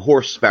also call them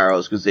horse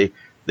sparrows because they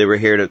were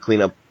here to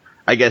clean up,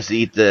 I guess, to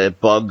eat the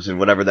bugs and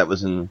whatever that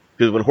was in.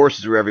 Because when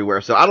horses were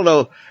everywhere, so I don't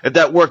know if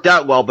that worked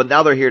out well. But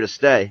now they're here to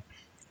stay.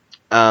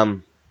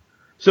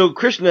 So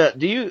Krishna,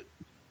 do you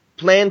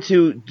plan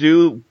to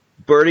do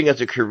birding as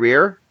a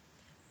career?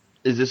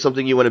 Is this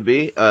something you want to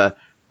be, or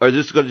is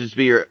this going to just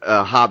be your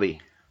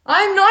hobby?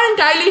 I'm not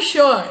entirely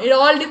sure. It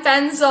all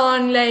depends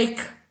on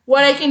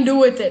what I can do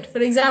with it. For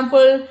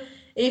example,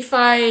 if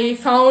I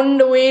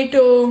found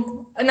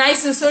a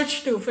nice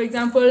research to, for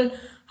example,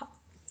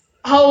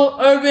 how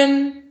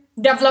urban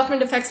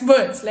development affects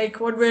birds, like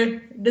what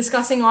we're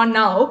discussing on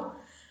now,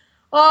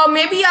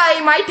 maybe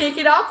I might take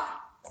it up.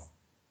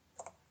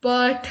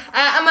 But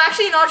I'm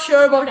actually not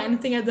sure about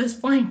anything at this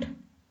point.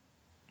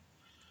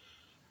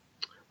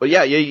 But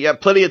yeah, you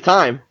got plenty of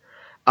time.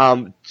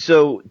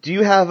 So do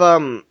you have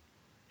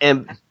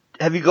and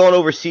have you gone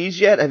overseas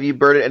yet? Have you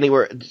birded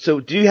anywhere? So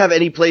do you have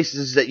any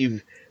places that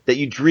you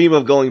dream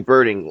of going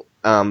birding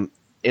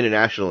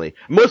internationally?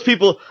 Most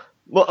people,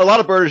 a lot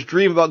of birders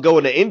dream about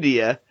going to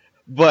India,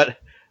 but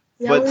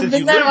since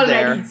you live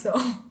already,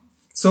 there,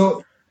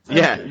 so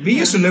yeah, we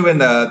used to live in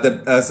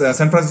the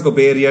San Francisco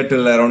Bay Area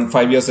till around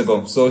 5 years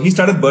ago. So he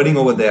started birding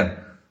over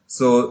there.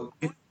 So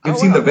we've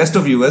seen the west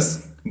of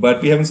US,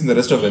 but we haven't seen the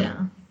rest of it.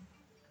 Yeah.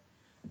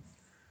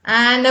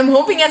 And I'm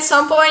hoping at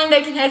some point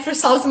I can head for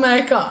South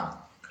America,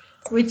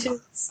 which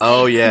is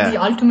the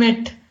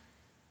ultimate.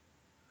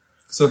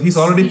 So he's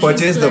already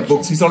purchased the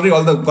books. He's already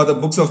got the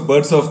books of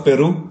birds of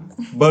Peru.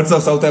 birds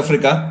of South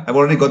Africa. I've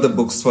already got the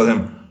books for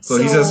him. So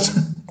he's just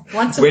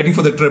waiting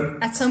for the trip.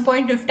 At some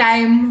point of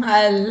time,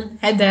 I'll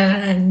head there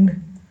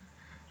and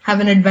have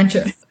an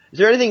adventure. Is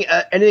there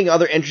anything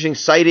other interesting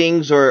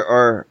sightings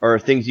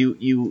or things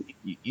you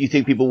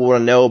think people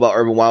want to know about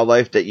urban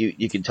wildlife that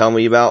you can tell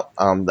me about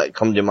that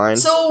come to mind?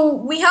 So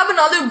we have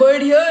another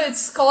bird here.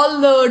 It's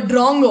called the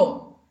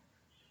drongo.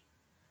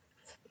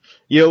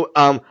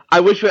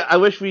 I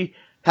wish we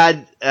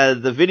had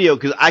the video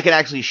because I can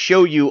actually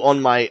show you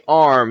on my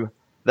arm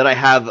that I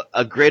have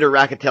a greater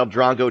racket-tailed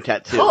drongo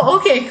tattoo. Oh,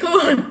 okay,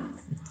 cool.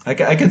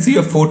 I can see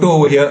a photo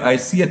over here. I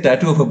see a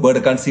tattoo of a bird.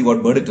 I can't see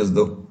what bird it is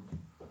though.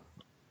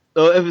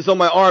 So if it's on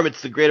my arm,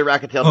 it's the greater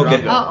racket-tailed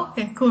drongo. Oh,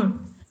 okay, cool.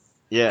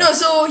 Yeah. No,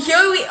 so here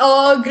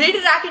greater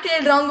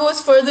racket-tailed drongo is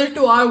further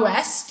to our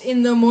west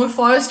in the more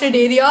forested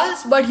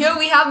areas, but here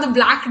we have the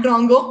black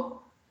drongo.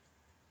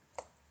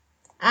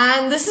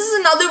 And this is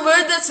another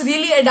bird that's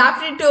really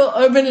adapted to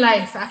urban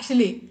life,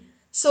 actually.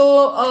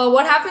 So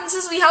what happens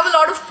is we have a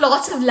lot of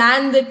plots of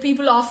land that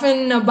people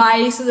often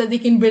buy so that they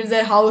can build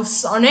their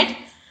house on it.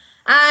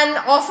 And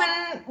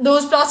often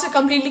those plots are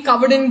completely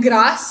covered in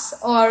grass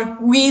or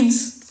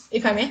weeds,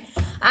 if I may.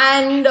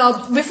 And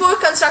before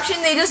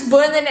construction, they just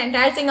burn the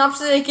entire thing up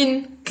so they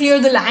can clear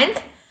the land.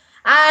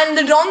 And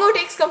the drongo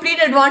takes complete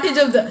advantage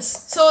of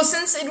this. So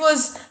since it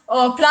was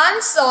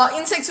plants,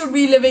 insects would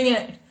be living in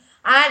it.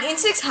 And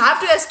insects have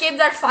to escape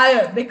that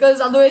fire because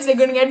otherwise they're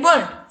going to get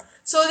burned.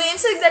 So the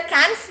insects that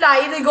can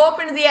fly, they go up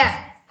into the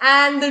air.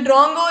 And the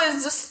drongo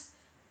is just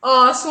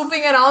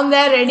swooping around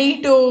there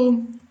ready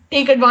to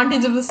take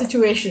advantage of the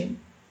situation.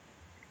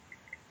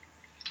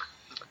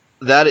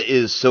 That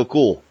is so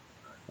cool.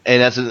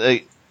 And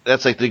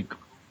that's like the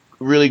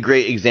really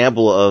great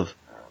example of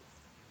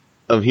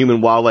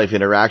human-wildlife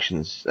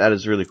interactions. That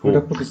is really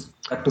cool.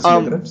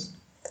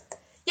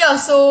 Yeah,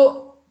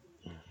 so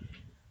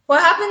what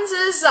happens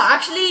is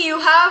actually you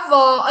have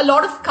a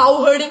lot of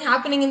cow herding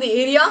happening in the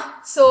area.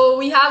 So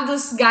we have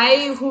this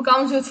guy who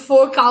comes with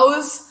 4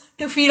 cows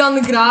to feed on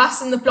the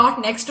grass in the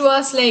plot next to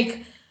us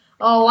like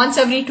once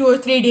every 2 or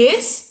 3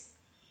 days.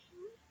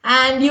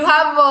 And you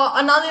have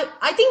another,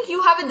 I think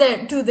you have it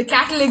there too, the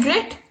cattle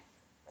egret.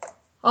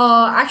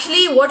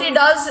 Actually what it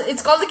does,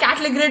 it's called the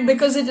cattle egret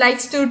because it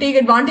likes to take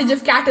advantage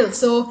of cattle.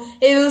 So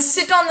it'll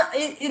sit on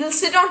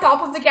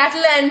top of the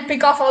cattle and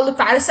pick off all the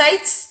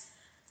parasites.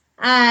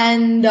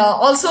 And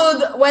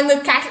also when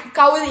the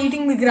cow is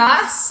eating the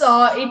grass,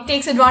 it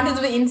takes advantage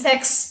of the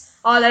insects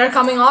that are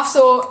coming off.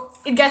 So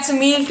it gets a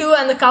meal too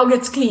and the cow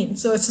gets clean.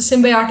 So it's a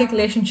symbiotic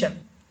relationship.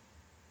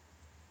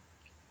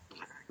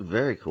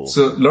 Very cool.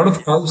 So a lot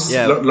of cows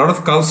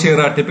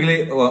here are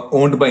typically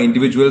owned by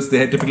individuals.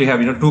 They typically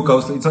have 2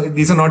 cows.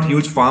 These are not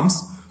huge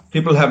farms.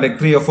 People have like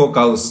 3 or 4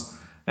 cows,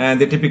 and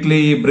they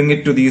typically bring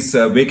it to these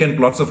vacant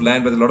plots of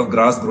land with a lot of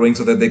grass growing,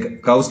 so that the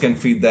cows can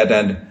feed that,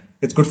 and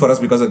it's good for us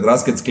because the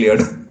grass gets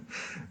cleared.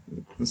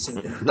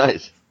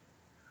 Nice.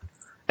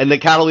 And the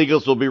cattle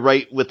eagles will be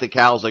right with the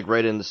cows, like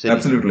right in the city.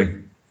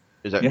 Absolutely.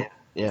 Is that?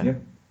 Yeah.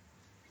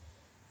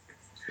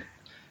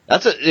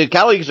 The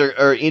cattle eagles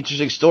are an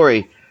interesting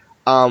story.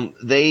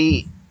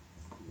 They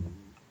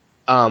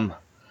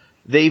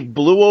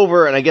blew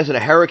over, and I guess in a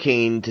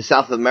hurricane to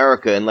South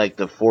America in like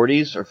the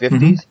 40s or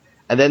 50s,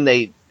 and then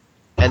they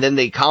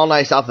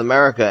colonized South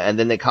America, and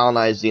then they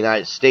colonized the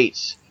United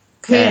States,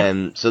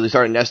 and so they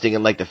started nesting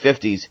in like the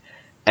 50s,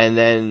 and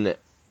then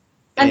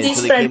they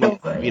spread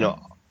over.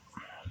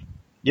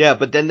 Yeah,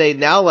 but then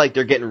now like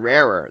they're getting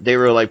rarer. They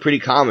were like pretty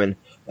common,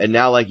 and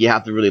now like you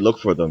have to really look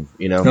for them,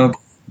 Okay.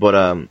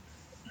 But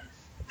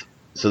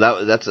so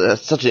that's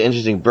such an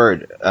interesting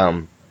bird.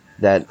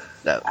 That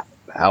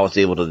how it's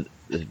able to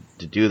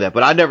do that.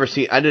 But I had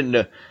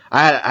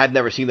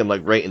never seen them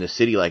like right in the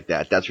city like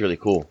that. That's really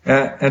cool.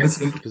 And it's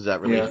that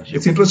relationship.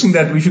 It's interesting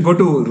that we should go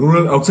to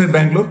rural outside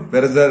Bangalore,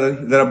 whereas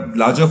there are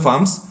larger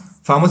farms.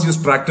 Farmers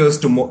use tractors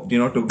to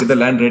get the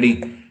land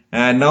ready.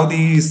 And now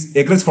these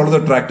egrets follow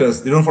the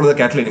tractors. They don't follow the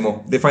cattle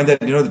anymore. They find that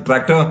the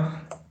tractor.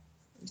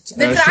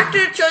 The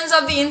tractor churns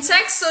up the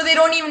insects, so they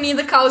don't even need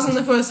the cows in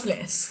the first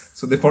place.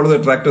 So they follow the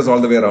tractors all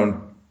the way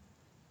around.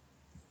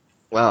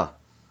 Wow.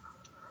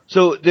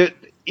 So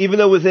even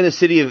though within a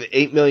city of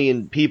 8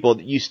 million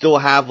people, you still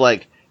have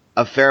like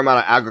a fair amount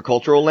of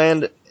agricultural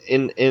land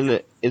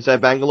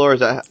inside Bangalore. Is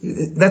that?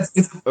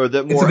 It's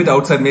a bit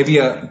outside. Maybe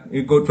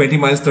you go 20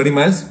 miles, 30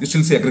 miles, you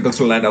still see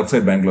agricultural land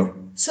outside Bangalore.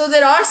 So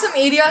there are some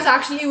areas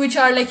actually which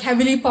are like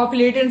heavily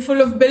populated and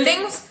full of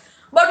buildings.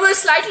 But we're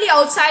slightly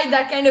outside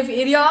that kind of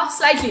area,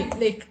 slightly.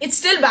 Like, it's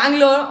still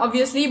Bangalore,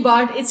 obviously,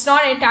 but it's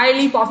not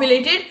entirely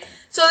populated.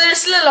 So there's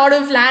still a lot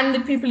of land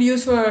that people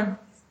use for,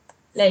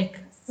 like,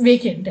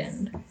 vacant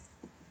and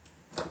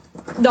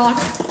not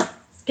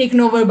taken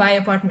over by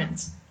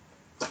apartments.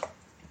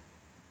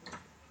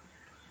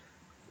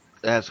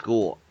 That's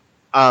cool.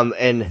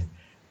 And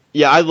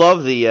yeah, I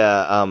love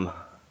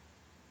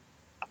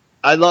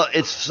I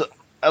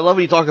love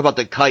when you talk about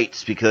the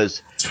kites,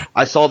 because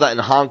I saw that in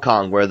Hong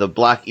Kong where the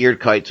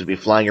black-eared kites would be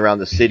flying around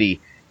the city,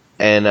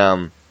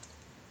 and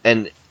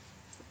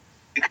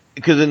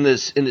because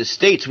in the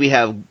States we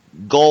have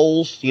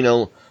gulls,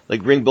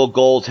 like ring-billed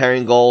gulls,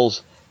 herring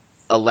gulls,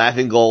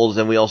 laughing gulls,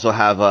 and we also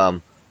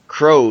have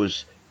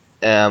crows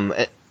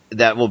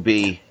that will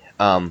be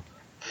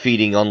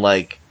feeding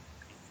on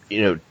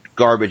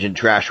garbage and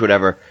trash,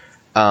 whatever.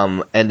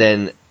 And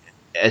then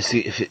it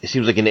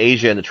seems like in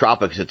Asia and the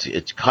tropics,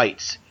 it's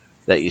kites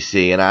that you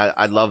see, and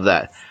I love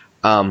that.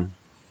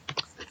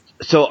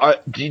 So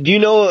do you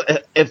know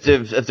if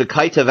the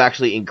kites have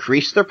actually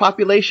increased their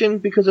population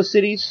because of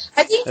cities?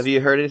 Have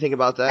you heard anything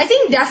about that? I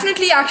think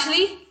definitely,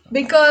 actually,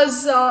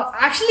 because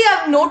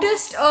I've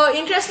noticed an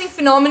interesting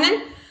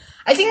phenomenon.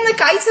 I think the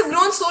kites have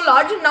grown so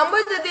large in number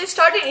that they've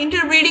started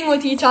interbreeding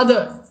with each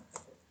other.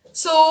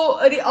 So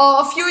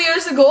a few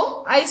years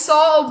ago, I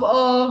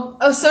saw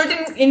a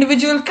certain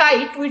individual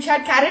kite which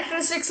had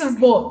characteristics of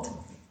both.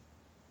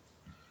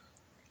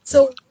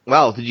 So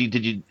wow,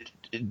 did you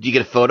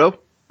get a photo?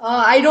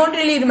 I don't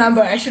really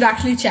remember. I should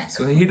actually check.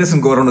 So he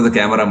doesn't go around with the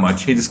camera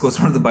much. He just goes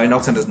around with the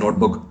binocs and his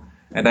notebook.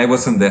 And I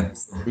wasn't there.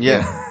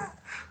 Yeah.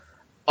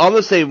 I'm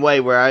the same way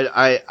where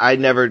I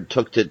never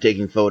took to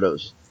taking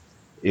photos,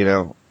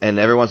 and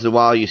every once in a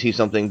while you see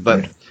something,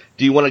 but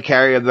do you want to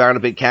carry around a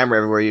big camera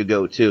everywhere you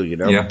go too,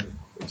 Yeah.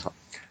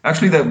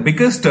 Actually, the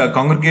biggest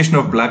congregation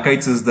of black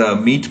kites is the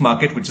meat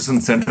market, which is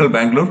in central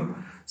Bangalore.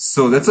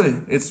 So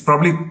it's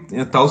probably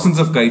thousands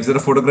of kites. There are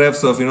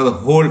photographs of, the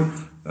whole,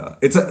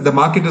 the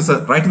market is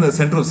right in the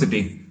center of the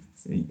city.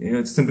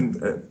 It's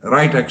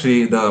right,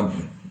 actually, the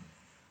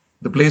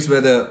place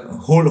where the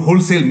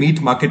wholesale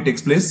meat market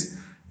takes place.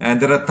 And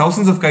there are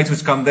thousands of kites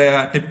which come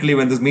there typically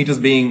when this meat is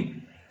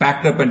being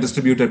packed up and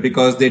distributed,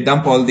 because they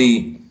dump all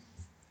the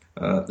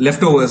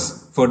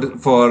leftovers for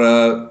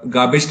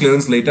garbage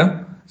clearance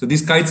later. So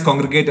these kites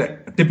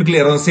congregate typically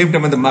around the same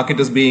time when the market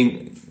is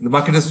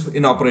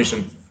in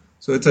operation.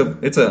 So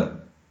it's a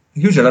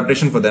huge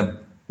adaptation for them.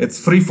 It's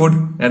free food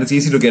and it's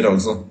easy to get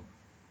also.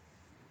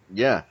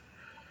 Yeah.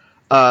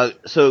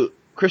 So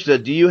Krishna,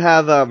 do you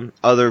have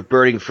other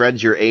birding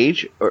friends your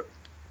age, or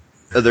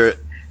is there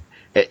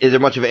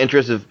much of an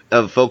interest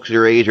of folks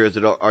your age,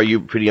 or are you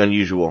pretty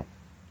unusual?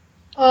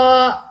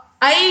 I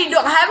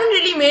haven't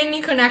really made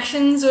any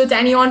connections with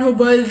anyone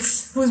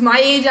who's my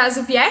age as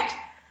of yet.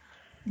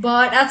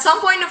 But at some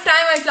point of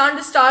time, I plan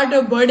to start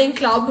a birding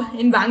club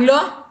in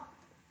Bangalore.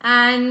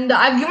 And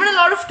I've given a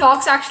lot of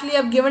talks, actually.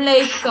 I've given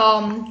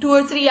 2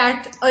 or 3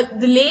 at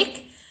the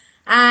lake,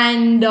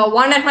 and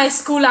one at my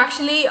school,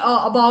 actually,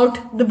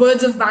 about the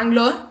birds of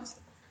Bangalore.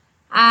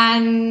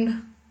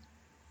 And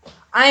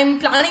I'm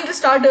planning to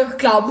start a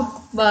club,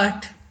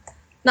 but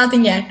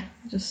nothing yet.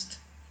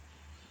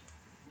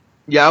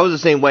 Yeah, I was the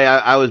same way.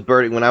 I was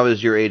birding when I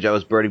was your age. I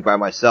was birding by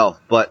myself,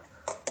 but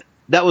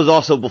that was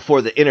also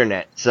before the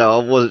internet,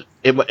 so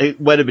it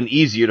might have been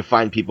easier to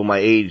find people my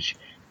age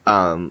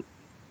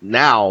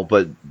now.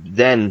 But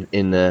then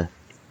in the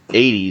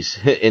 80s,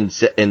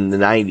 in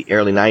the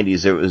early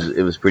 90s,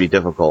 it was pretty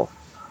difficult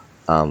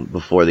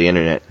before the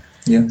internet.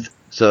 Yeah.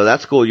 So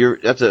that's cool.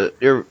 That's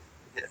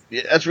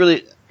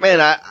really,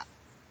 man.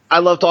 I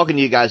love talking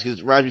to you guys because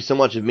it reminds me so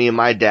much of me and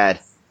my dad.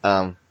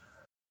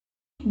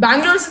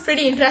 Bangalore is a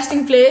pretty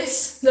interesting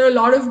place. There are a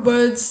lot of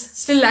birds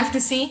still left to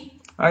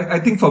see. I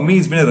think for me,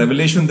 it's been a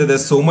revelation that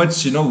there's so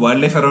much,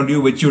 wildlife around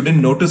you which you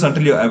didn't notice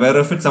until you're aware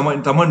of it.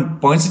 Someone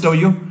points it to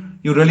you.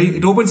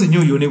 It opens a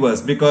new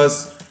universe,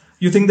 because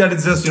you think that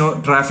it's just,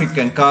 traffic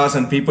and cars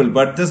and people,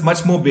 but there's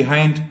much more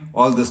behind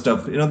all this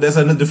stuff. There's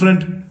a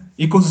different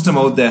ecosystem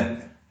out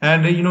there.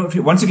 And,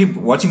 once you keep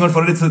watching out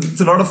for it,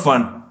 it's a lot of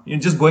fun.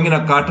 Just going in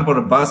a car trip or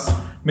a bus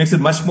makes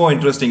it much more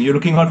interesting. You're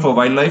looking out for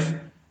wildlife.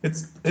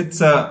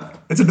 It's a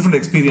different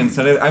experience,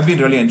 and I've been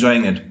really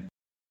enjoying it.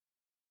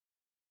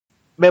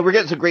 Man, we're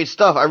getting some great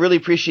stuff. I really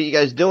appreciate you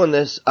guys doing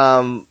this.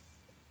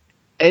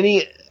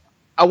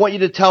 I want you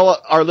to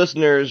tell our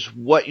listeners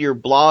what your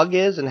blog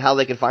is and how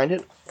they can find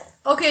it.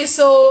 Okay,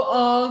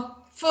 so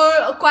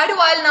for quite a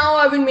while now,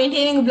 I've been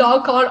maintaining a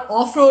blog called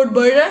Off-Road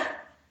Birder.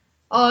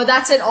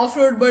 That's at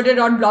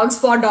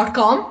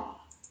offroadbirder.blogspot.com.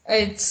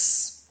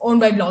 It's owned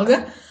by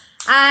Blogger.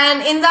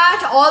 And in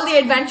that, all the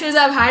adventures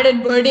I've had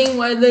at birding,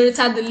 whether it's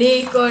at the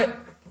lake or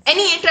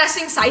any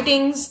interesting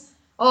sightings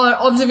or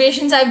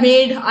observations I've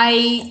made,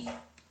 I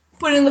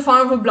put in the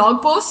form of a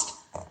blog post.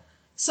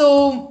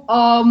 So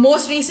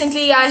most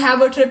recently, I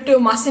have a trip to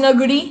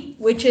Masinagudi,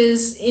 which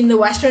is in the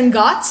Western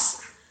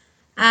Ghats.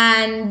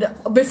 And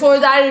before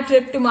that, a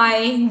trip to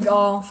my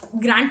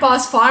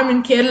grandpa's farm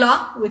in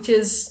Kerala, which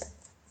is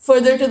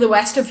further to the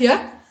west of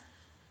here.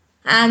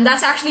 And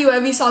that's actually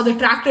where we saw the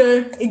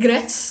tractor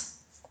egrets.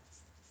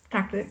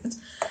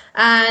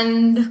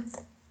 And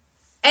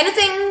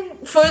anything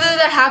further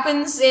that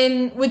happens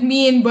with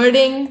me in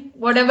birding,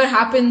 whatever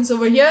happens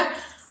over here,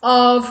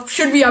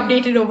 should be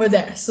updated over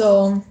there.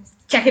 So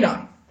check it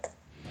out.